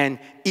 and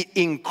it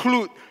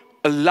included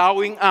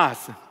allowing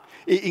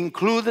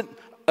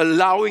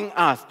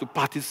us to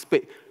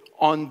participate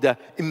on the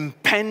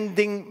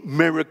impending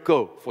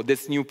miracle for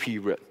this new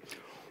period.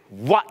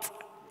 What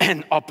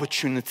an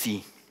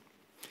opportunity.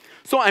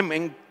 So I'm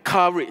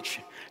encouraged,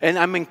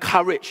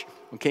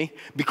 okay,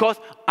 because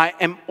I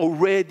am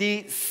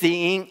already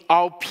seeing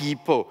our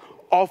people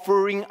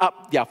offering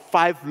up their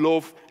 5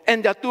 loaves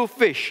and their 2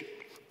 fish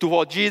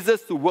for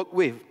Jesus to work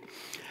with.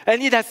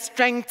 And it has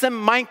strengthened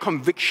my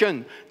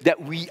conviction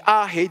that we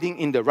are heading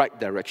in the right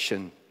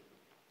direction.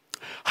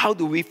 How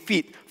do we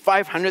feed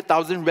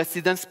 500,000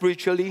 residents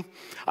spiritually?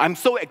 I'm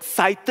so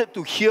excited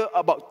to hear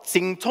about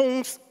Jing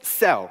Tong's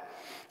cell.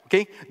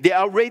 Okay, they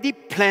are already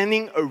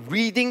planning a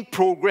reading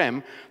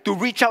program to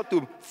reach out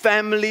to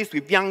families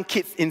with young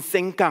kids in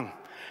Sengkang.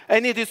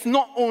 And it is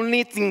not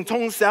only Jing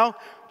Tong's cell,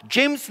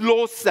 James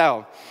Lowe's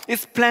cell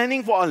is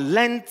planning for a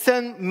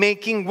lantern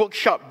making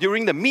workshop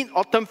during the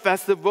Mid-Autumn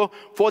Festival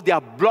for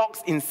their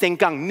blocks in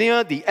Sengkang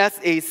near the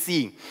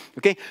SAC.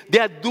 Okay, they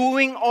are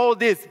doing all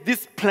this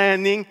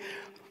planning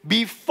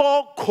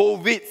before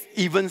COVID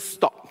even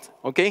stopped.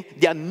 Okay,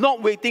 they are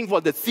not waiting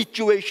for the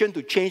situation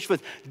to change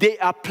first. They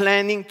are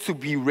planning to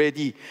be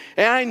ready.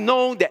 And I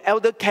know that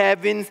Elder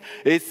Kevin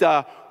is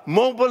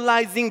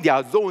mobilizing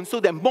their zone so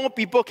that more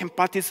people can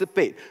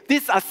participate.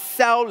 These are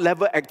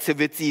cell-level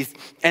activities,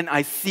 and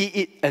I see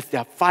it as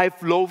their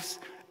 5 loaves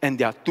and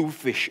their 2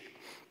 fish.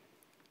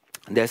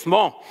 There's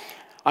more.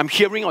 I'm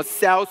hearing of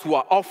cells who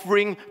are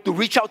offering to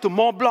reach out to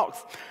more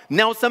blocks.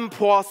 Nelson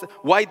Pua's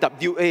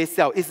YWA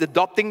cell is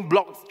adopting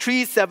blocks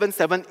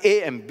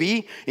 377A and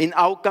B in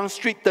Hougang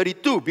Street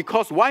 32.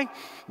 Because why?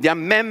 Their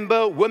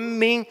member, Wen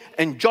Ming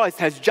and Joyce,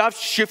 has just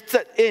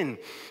shifted in.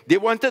 They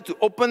wanted to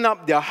open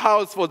up their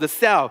house for the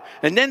cell,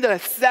 and then the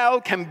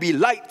cell can be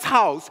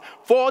lighthouse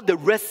for the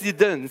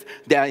residents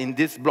that are in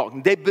this block.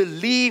 They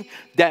believe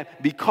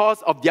that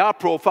because of their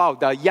profile,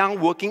 their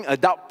young working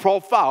adult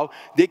profile,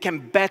 they can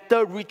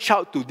better reach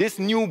out to these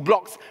new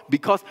blocks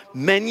because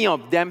many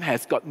of them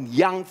has got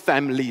young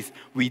families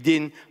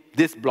within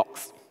these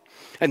blocks.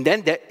 And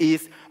then there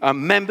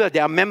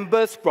are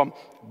members from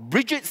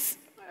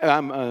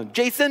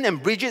Jason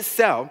and Bridget's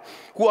cell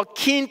who are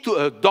keen to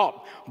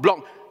adopt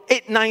block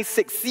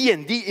 896C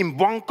and D in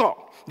Buangkok.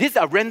 These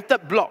are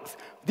rented blocks.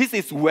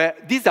 These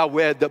are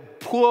where the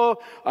poor,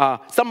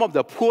 some of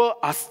the poor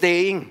are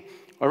staying.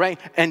 All right,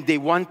 and they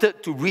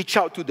wanted to reach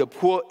out to the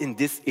poor in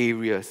these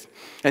areas.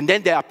 And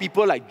then there are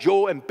people like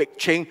Joe and Pek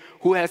Cheng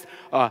who has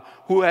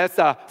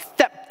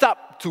stepped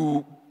up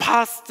to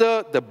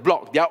pastor the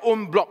block, their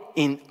own block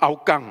in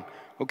Hougang.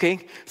 Okay,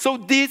 so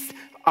these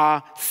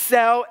are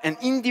cell and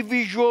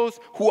individuals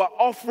who are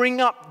offering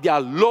up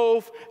their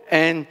loaf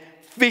and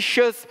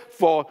fishes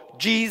for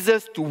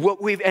Jesus to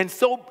work with. And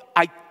so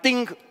I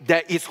think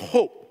there is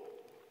hope.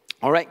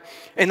 All right.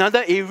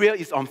 Another area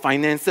is on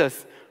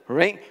finances. All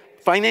right.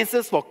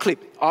 Finances for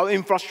CLIP, our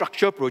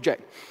infrastructure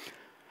project.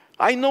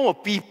 I know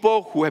of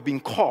people who have been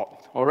called,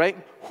 all right,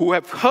 who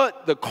have heard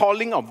the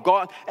calling of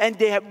God and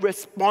they have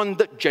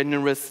responded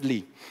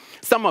generously.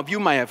 Some of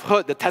you might have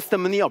heard the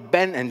testimony of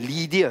Ben and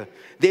Lydia.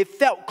 They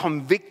felt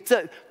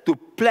convicted to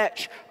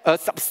pledge a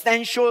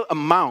substantial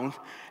amount,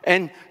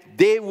 and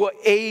they were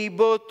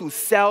able to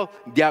sell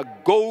their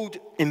gold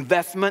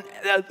investment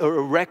at a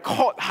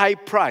record high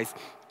price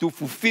to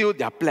fulfill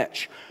their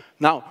pledge.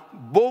 Now,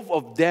 both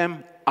of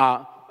them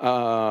are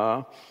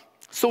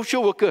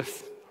Social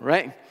workers,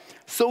 right?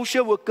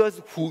 Social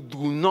workers who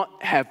do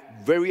not have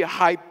very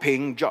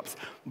high-paying jobs,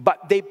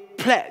 but they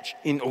pledge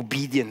in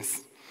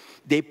obedience.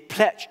 They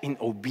pledged in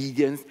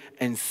obedience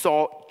and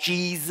saw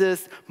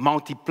Jesus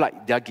multiply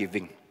their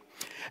giving.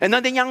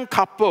 Another young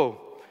couple,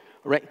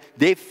 right?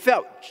 They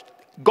felt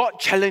God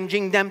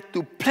challenging them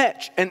to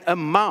pledge an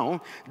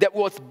amount that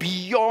was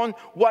beyond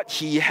what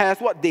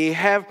they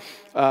have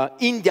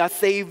in their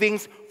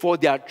savings for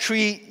their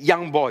 3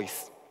 young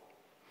boys.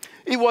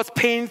 It was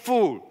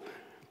painful.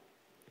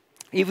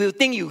 If you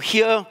think you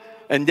hear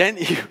and then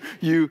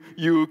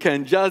you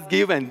can just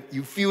give and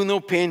you feel no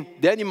pain,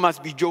 then you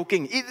must be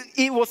joking.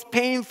 It was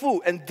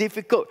painful and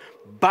difficult,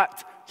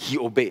 but he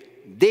obeyed.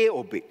 They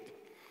obeyed.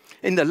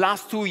 In the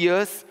last 2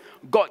 years,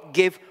 God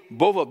gave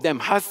both of them,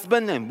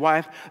 husband and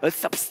wife, a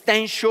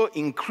substantial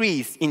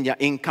increase in their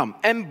income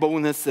and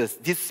bonuses,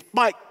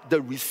 despite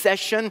the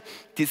recession,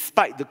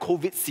 despite the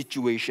COVID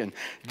situation.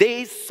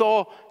 They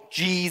saw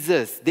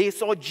Jesus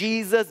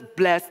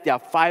bless their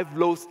 5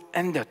 loaves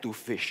and their 2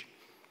 fish.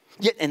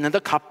 Yet another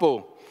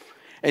couple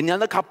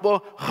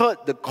heard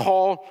the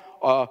call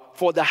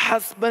for the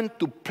husband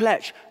to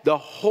pledge the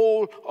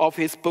whole of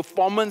his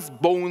performance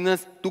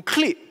bonus to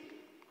Clip.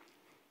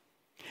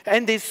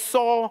 And they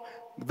saw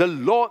the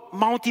Lord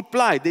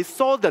multiply. They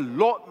saw the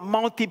Lord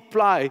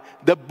multiply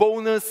the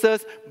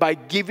bonuses by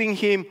giving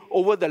him,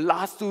 over the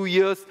last 2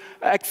 years,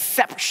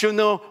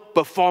 exceptional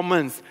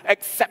performance,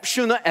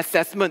 exceptional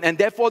assessment, and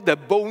therefore the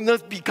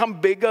bonus become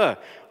bigger.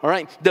 All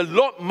right, the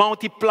Lord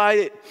multiplied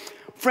it.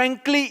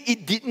 Frankly,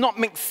 it did not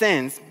make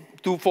sense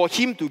for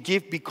him to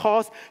give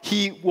because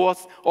he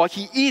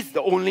is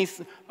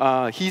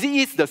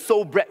the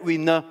sole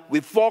breadwinner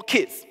with 4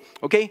 kids.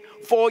 Okay,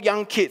 4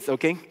 young kids,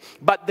 okay?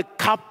 But the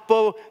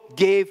couple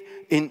gave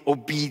in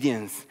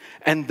obedience,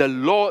 and the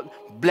Lord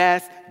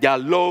blessed their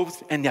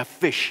loaves and their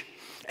fish.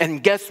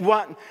 And guess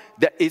what?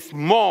 There is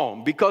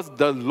more, because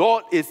the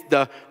Lord is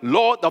the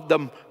Lord of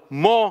the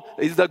more,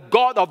 is the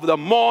God of the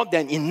more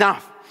than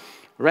enough,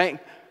 right?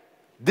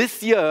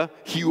 This year,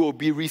 he will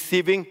be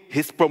receiving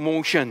his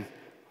promotion,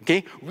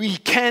 okay? We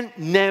can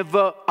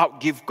never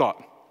outgive God.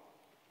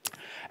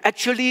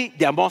 Actually,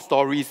 there are more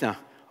stories now.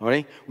 All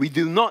right? We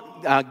do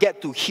not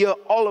get to hear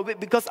all of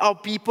it because our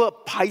people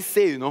paise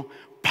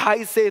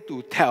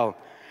to tell.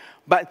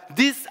 But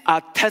these are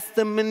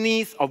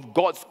testimonies of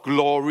God's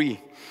glory.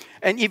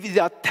 And if they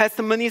are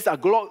testimonies of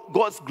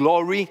God's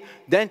glory,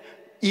 then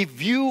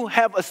if you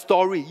have a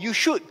story, you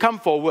should come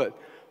forward.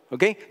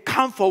 Okay?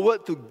 Come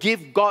forward to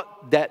give God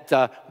that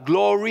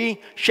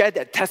glory, share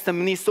that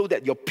testimony so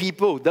that the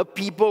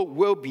people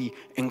will be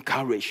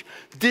encouraged.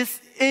 This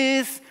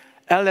is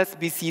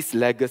LSBC's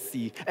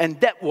legacy,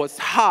 and that was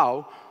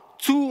how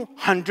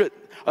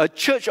a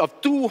church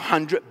of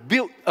 200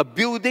 built a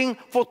building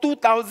for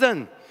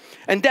 2,000.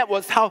 And that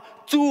was how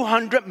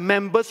 200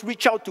 members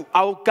reached out to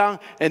Aokang,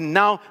 and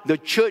now the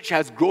church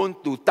has grown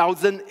to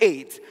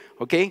 1,008.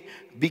 Okay?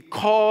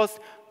 Because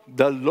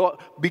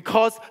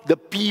the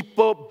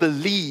people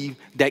believe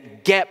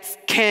that gaps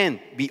can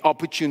be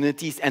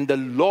opportunities, and the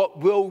Lord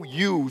will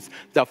use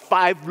the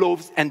 5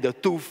 loaves and the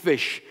 2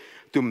 fish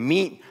to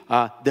meet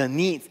the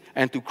needs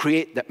and to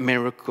create that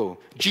miracle.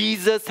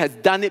 Jesus has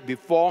done it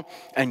before,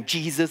 and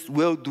Jesus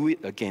will do it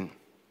again.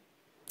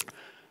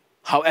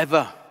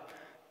 However,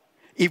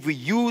 if we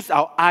use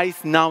our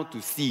eyes now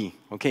to see,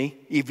 okay,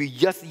 if we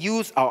just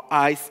use our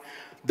eyes,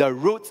 the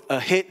roads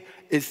ahead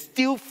is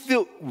still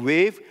filled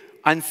with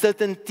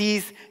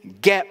uncertainties,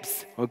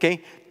 gaps,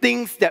 okay,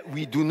 things that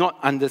we do not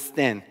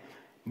understand.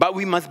 But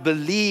we must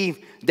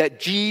believe that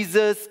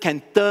Jesus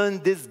can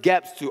turn these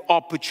gaps to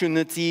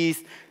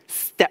opportunities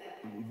step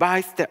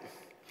by step.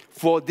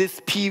 For this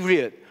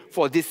period,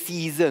 for this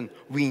season,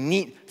 we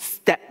need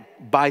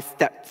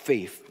step-by-step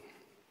faith.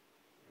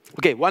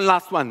 Okay, one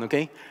last one,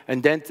 okay?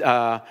 And then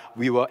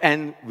we will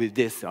end with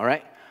this, all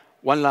right?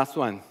 One last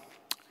one.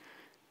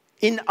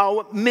 In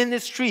our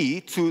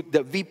ministry to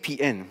the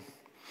VPN,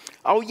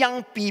 our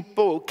young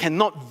people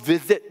cannot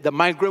visit the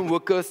migrant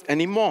workers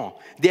anymore.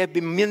 They have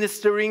been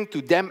ministering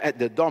to them at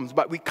the dorms,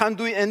 but we can't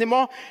do it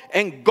anymore,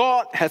 and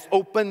God has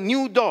opened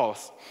new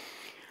doors.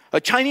 A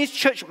Chinese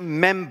church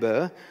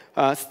member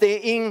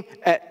staying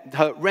at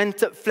her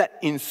rented flat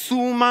in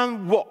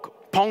Suman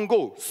Walk,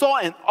 Punggol, saw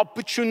an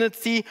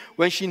opportunity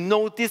when she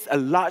noticed a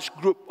large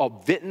group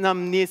of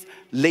Vietnamese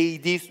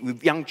ladies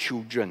with young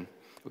children,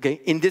 okay,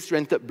 in these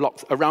rented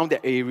blocks around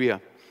the area.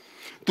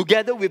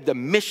 Together with the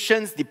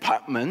missions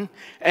department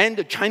and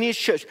the Chinese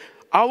church,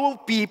 our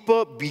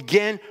people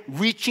began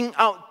reaching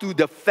out to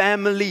the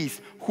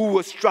families who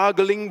were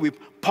struggling with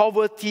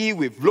poverty,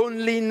 with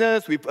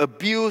loneliness, with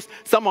abuse,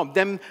 some of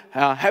them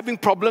having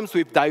problems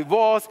with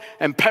divorce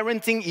and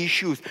parenting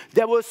issues.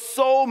 There were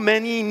so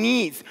many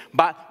needs,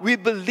 but we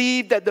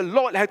believe that the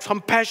Lord has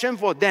compassion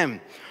for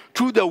them.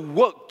 Through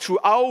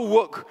our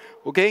work,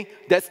 okay,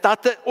 that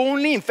started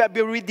only in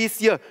February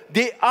this year,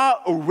 they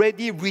are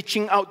already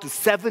reaching out to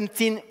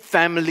 17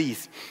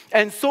 families.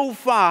 And so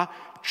far,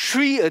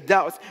 3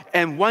 adults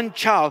and 1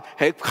 child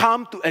have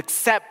come to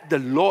accept the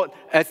Lord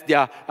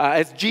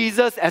as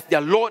Jesus as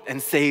their Lord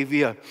and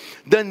Savior.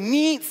 The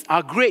needs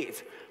are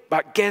great,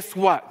 but guess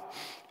what?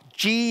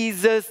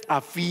 Jesus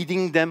are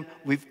feeding them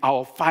with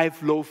our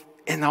 5 loaves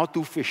and our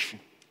 2 fish.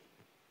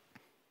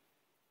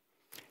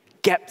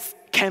 Gaps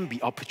can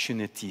be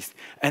opportunities,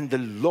 and the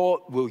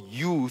Lord will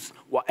use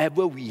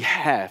whatever we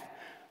have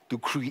to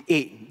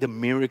create the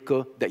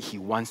miracle that He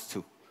wants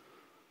to.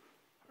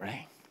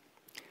 Right?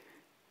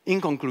 In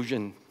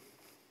conclusion,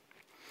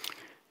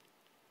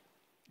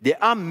 there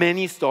are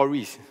many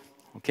stories,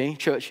 okay,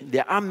 church?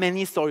 There are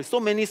many stories, so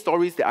many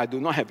stories that I do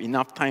not have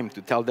enough time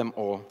to tell them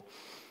all.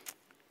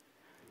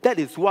 That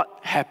is what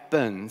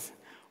happens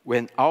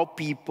when our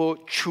people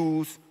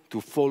choose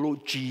to follow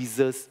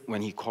Jesus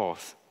when He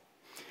calls.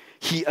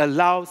 He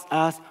allows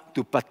us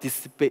to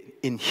participate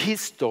in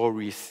His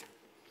stories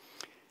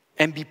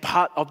and be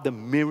part of the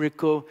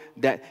miracle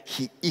that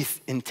He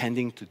is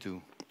intending to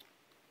do.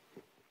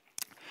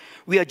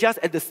 We are just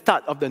at the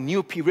start of the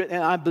new period,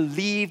 and I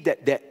believe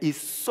that there is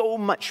so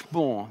much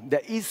more.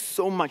 There is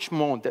so much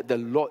more that the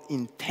Lord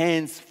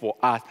intends for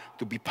us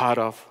to be part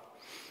of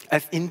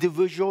as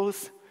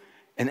individuals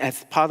and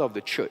as part of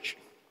the church.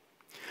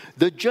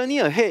 The journey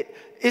ahead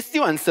is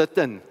still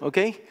uncertain,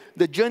 okay?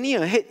 The journey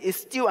ahead is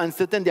still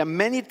uncertain. There are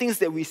many things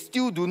that we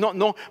still do not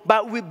know,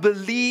 but we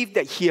believe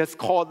that He has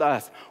called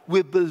us.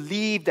 We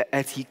believe that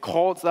as He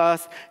calls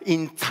us,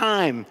 in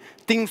time,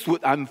 things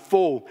would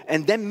unfold,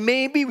 and then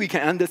maybe we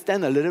can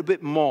understand a little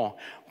bit more.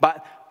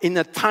 But in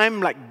a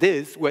time like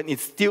this, when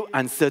it's still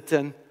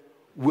uncertain,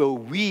 will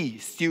we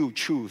still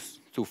choose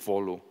to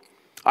follow?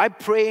 I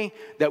pray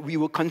that we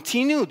will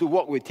continue to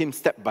walk with Him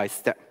step by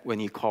step when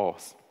He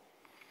calls.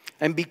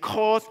 And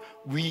because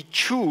we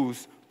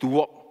choose to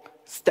walk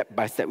step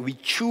by step, we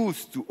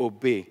choose to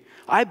obey,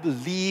 I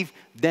believe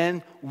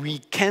then we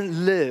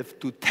can live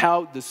to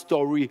tell the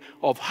story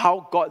of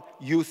how God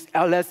used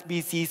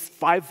LSBC's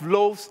 5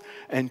 loaves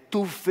and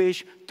 2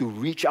 fish to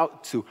reach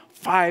out to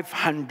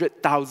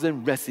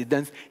 500,000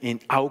 residents in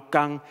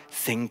Hougang,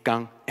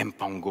 Sengkang, and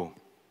Punggol.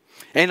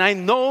 And I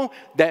know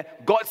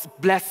that God's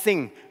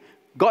blessing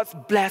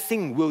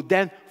will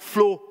then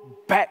flow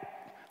back.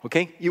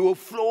 Okay, it will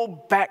flow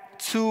back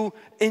to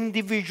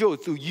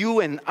individuals, to you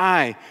and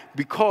I,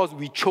 because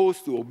we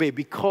chose to obey,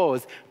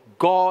 because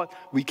God,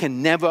 we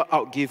can never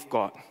outgive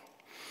God.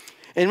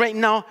 And right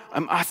now,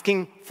 I'm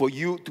asking for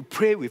you to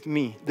pray with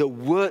me the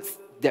words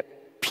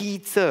that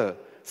Peter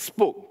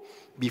spoke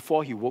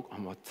before he walked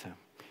on water.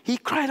 He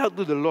cried out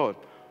to the Lord,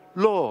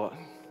 Lord,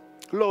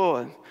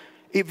 Lord,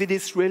 if it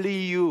is really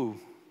you,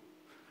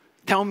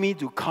 tell me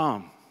to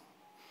come.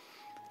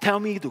 Tell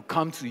me to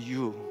come to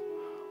you.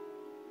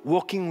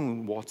 Walking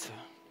on water,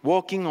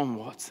 walking on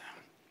water.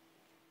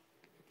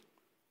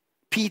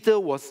 Peter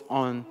was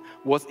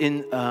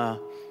in an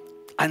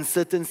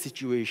uncertain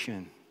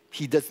situation.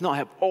 He does not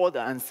have all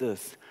the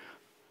answers.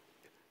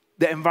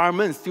 The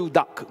environment is still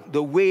dark.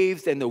 The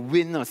waves and the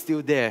wind are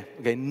still there.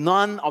 Okay,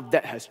 none of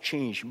that has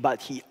changed.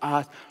 But he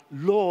asked,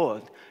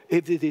 Lord,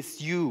 if it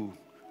is you,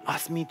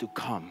 ask me to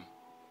come.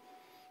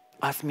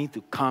 Ask me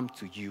to come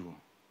to you.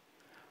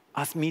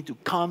 Ask me to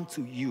come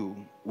to you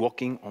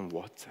walking on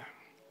water.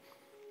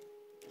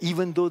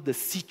 Even though the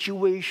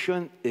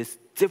situation is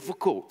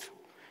difficult,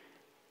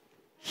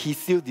 he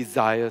still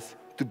desires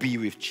to be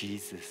with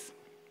Jesus.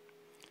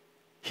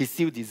 He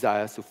still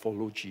desires to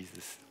follow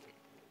Jesus.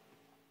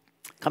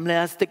 Come,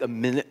 let us take a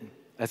minute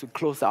as we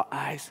close our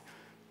eyes.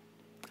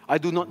 I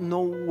do not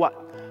know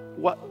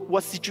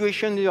what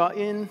situation you are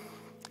in,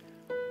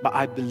 but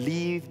I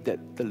believe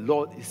that the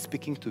Lord is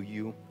speaking to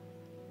you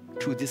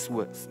through these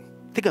words.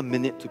 Take a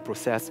minute to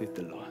process with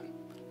the Lord.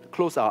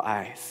 Close our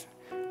eyes.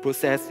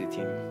 Process with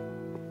Him.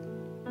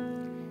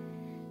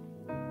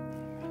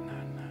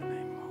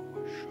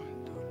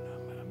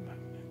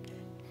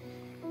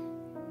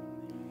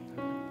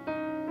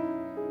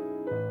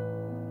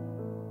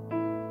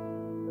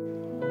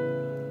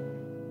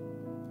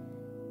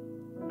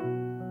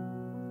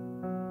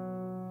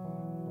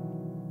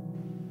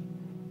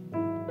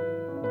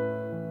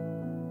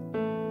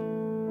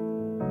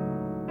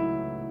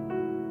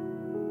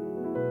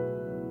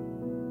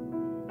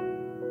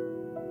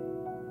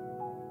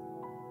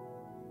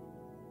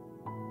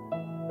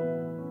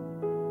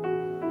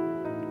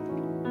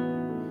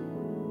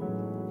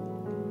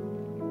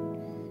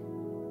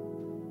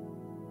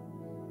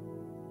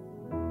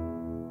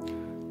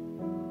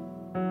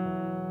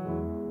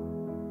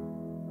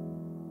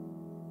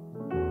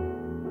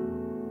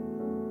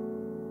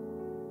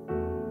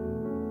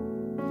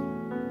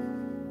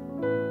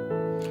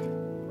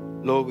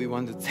 Lord, we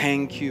want to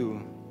thank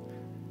you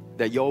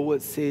that your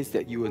word says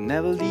that you will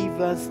never leave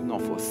us nor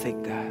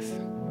forsake us.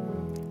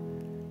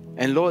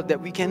 And Lord,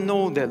 that we can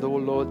know that, oh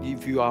Lord,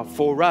 if you are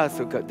for us,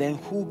 oh God, then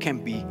who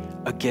can be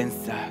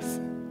against us?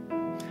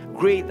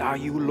 Great are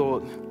you,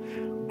 Lord.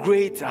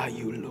 Great are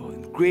you,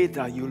 Lord. Great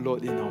are you,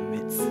 Lord, in our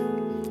midst.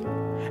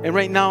 And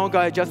right now,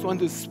 God, I just want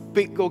to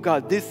speak, oh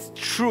God, this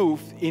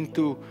truth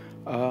into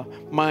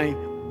my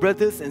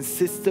brothers and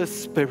sisters'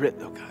 spirit,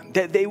 oh God.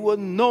 that they will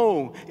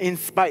know in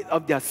spite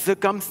of their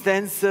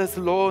circumstances,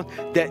 Lord,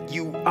 that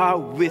you are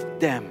with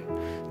them,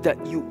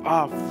 that you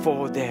are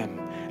for them.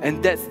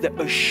 And that's the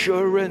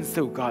assurance,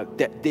 oh God,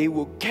 that they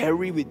will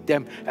carry with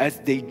them as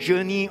they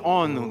journey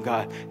on, oh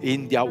God,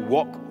 in their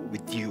walk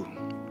with you.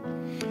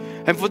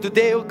 And for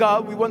today, oh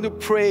God, we want to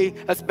pray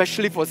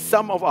especially for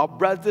some of our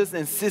brothers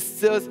and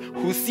sisters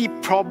who see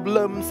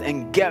problems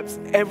and gaps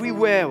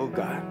everywhere, oh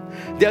God.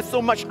 There's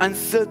so much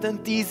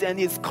uncertainties and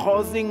it's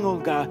causing, oh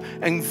God,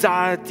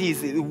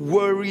 anxieties,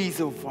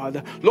 worries, oh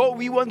Father. Lord,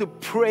 we want to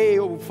pray,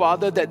 oh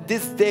Father, that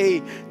this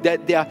day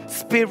that their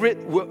spirit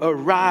will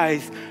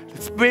arise.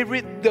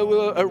 Spirit that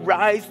will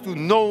arise to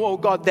know, oh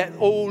God, that,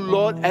 oh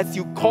Lord, as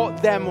you called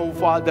them, oh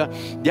Father,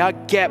 their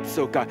gaps,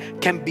 oh God,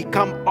 can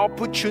become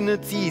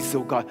opportunities,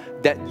 oh God,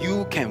 that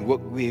you can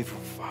work with,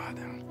 oh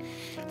Father.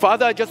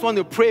 Father, I just want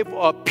to pray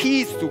for a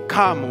peace to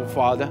come, oh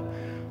Father,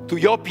 to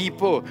your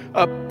people,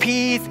 a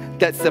peace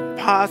that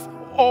surpasses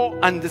all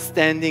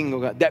understanding,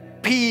 oh God,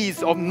 that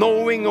peace of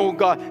knowing, oh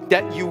God,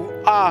 that you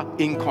are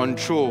in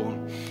control.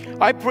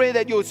 I pray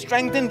that you'll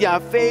strengthen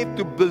their faith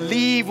to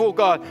believe, oh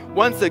God,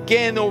 once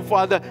again, oh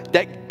Father,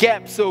 that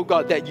gaps, oh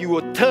God, that you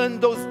will turn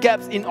those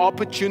gaps in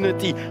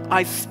opportunity.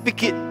 I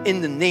speak it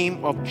in the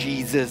name of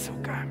Jesus, oh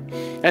God.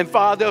 And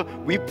Father,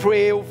 we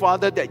pray, oh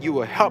Father, that you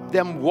will help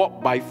them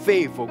walk by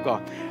faith, oh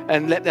God,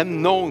 and let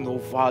them know, oh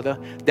Father,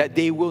 that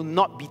they will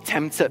not be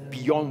tempted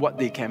beyond what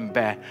they can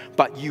bear,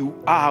 but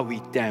you are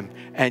with them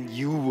and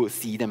you will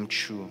see them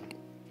through.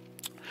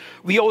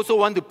 We also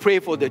want to pray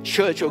for the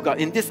church, oh God,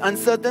 in these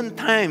uncertain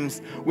times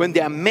when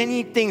there are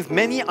many things,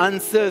 many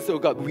answers, oh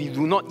God, we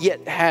do not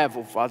yet have,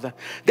 oh Father.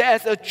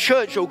 That as a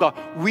church, oh God,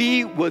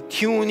 we will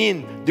tune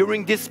in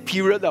during this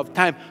period of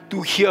time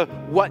to hear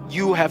what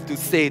you have to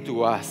say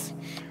to us.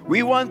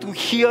 We want to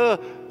hear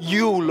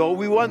you, Lord.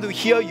 We want to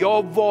hear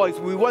your voice.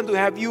 We want to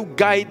have you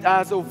guide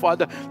us, oh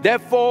Father.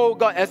 Therefore,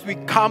 God, as we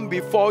come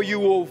before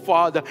you, oh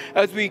Father,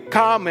 as we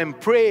come and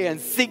pray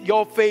and seek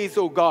your face,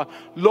 oh God,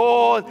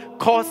 Lord,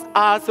 cause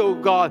us, oh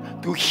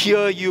God, to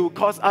hear you.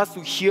 Cause us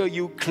to hear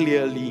you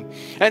clearly.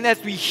 And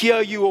as we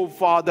hear you, oh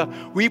Father,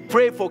 we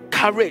pray for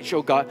courage,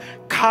 oh God.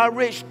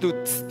 Courage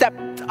to step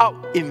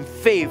out in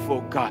faith,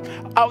 oh God,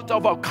 out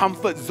of our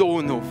comfort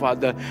zone, oh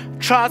Father.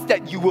 Trust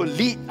that you will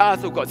lead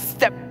us, oh God,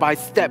 step by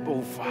step,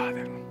 oh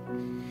Father.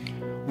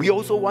 We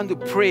also want to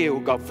pray, oh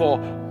God, for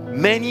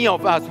many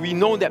of us. We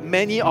know that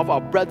many of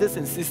our brothers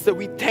and sisters,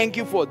 we thank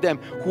you for them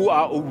who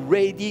are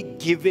already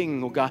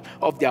giving, oh God,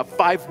 of their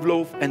 5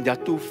 loaves and their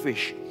 2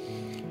 fish.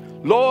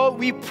 Lord,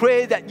 we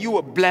pray that you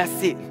will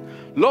bless it.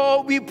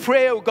 Lord, we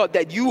pray, oh God,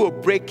 that you will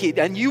break it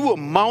and you will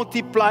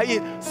multiply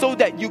it so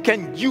that you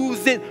can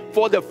use it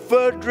for the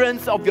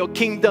furtherance of your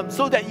kingdom,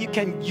 so that you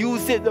can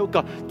use it, oh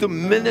God, to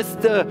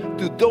minister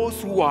to those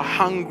who are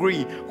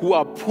hungry, who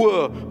are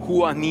poor,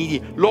 who are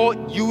needy.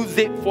 Lord, use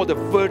it for the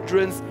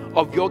furtherance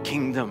of your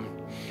kingdom.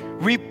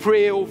 We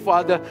pray, oh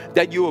Father,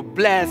 that you will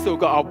bless, oh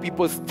God, our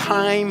people's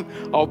time,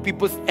 our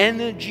people's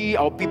energy,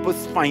 our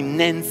people's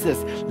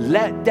finances.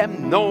 Let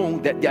them know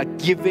that their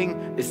giving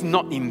is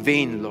not in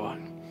vain, Lord.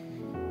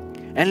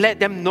 And let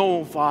them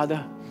know,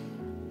 Father,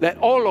 let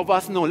all of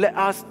us know, let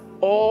us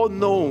all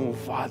know,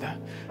 Father,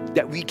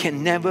 that we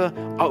can never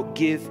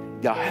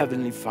outgive their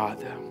Heavenly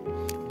Father.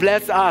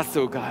 Bless us,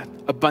 oh God,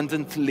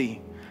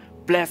 abundantly.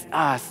 Bless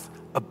us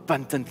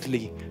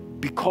abundantly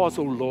because,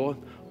 oh Lord,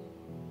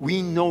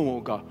 we know,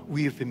 oh God,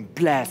 we have been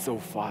blessed, oh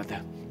Father,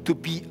 to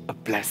be a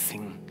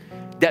blessing.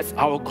 That's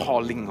our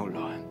calling, oh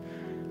Lord.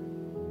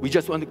 We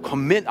just want to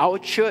commit our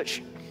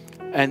church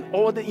and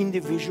all the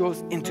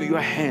individuals into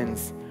your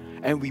hands.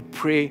 And we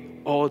pray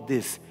all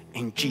this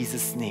in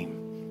Jesus'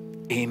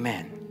 name.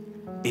 Amen.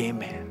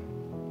 Amen.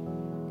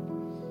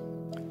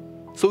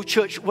 So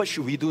church, what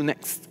should we do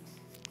next?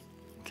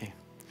 Okay.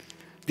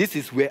 This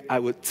is where I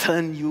will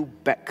turn you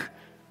back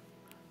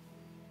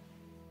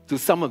to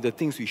some of the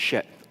things we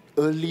shared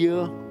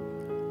earlier,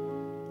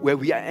 where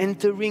we are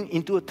entering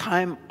into a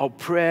time of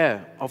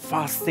prayer, of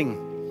fasting.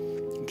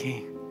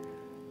 Okay.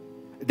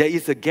 There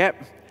is a gap.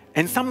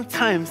 And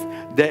sometimes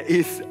there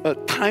is a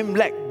time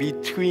lag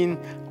between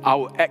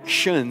our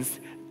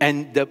actions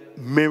and the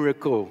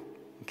miracle.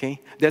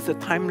 Okay? There's a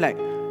time lag.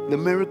 The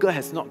miracle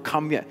has not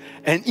come yet.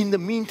 And in the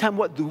meantime,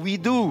 what do we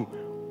do?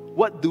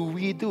 What do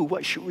we do?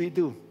 What should we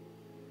do?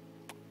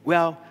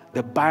 Well,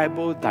 the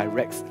Bible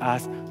directs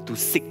us to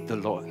seek the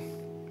Lord,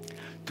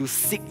 to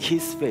seek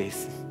His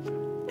face,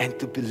 and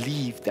to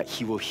believe that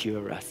He will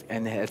hear us.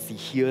 And as He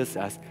hears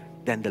us,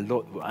 then the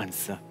Lord will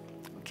answer.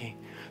 Okay?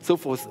 So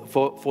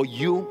for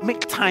you,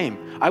 make time.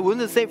 I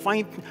wouldn't say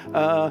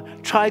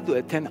try to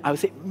attend. I would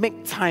say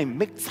make time.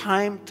 Make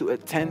time to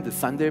attend the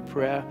Sunday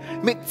prayer.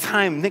 Make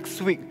time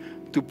next week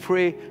to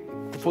pray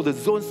for the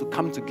zones to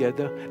come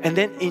together. And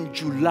then in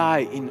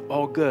July, in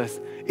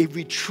August, if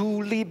we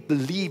truly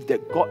believe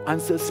that God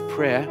answers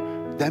prayer,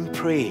 then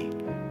pray.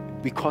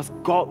 Because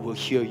God will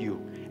hear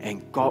you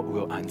and God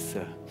will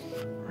answer.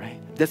 Right?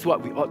 That's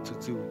what we ought to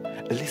do,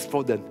 at least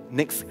for the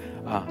next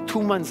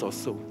 2 months or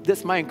so.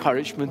 That's my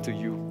encouragement to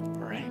you.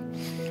 All right?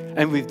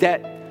 And with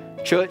that,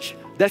 Church,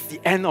 that's the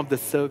end of the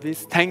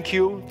service. Thank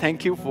you.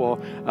 Thank you for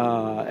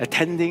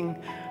attending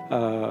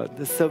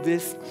the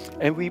service.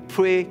 And we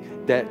pray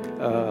that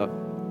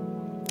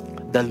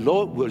the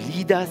Lord will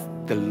lead us,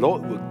 the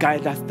Lord will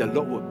guide us, the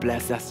Lord will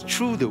bless us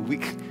through the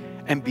week.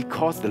 And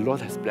because the Lord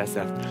has blessed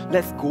us,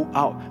 let's go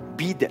out,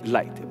 be that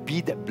light,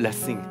 be that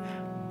blessing.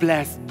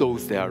 Bless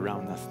those that are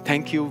around us.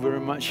 Thank you very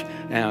much,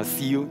 and I'll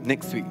see you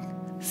next week.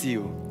 See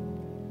you.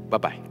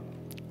 Bye-bye.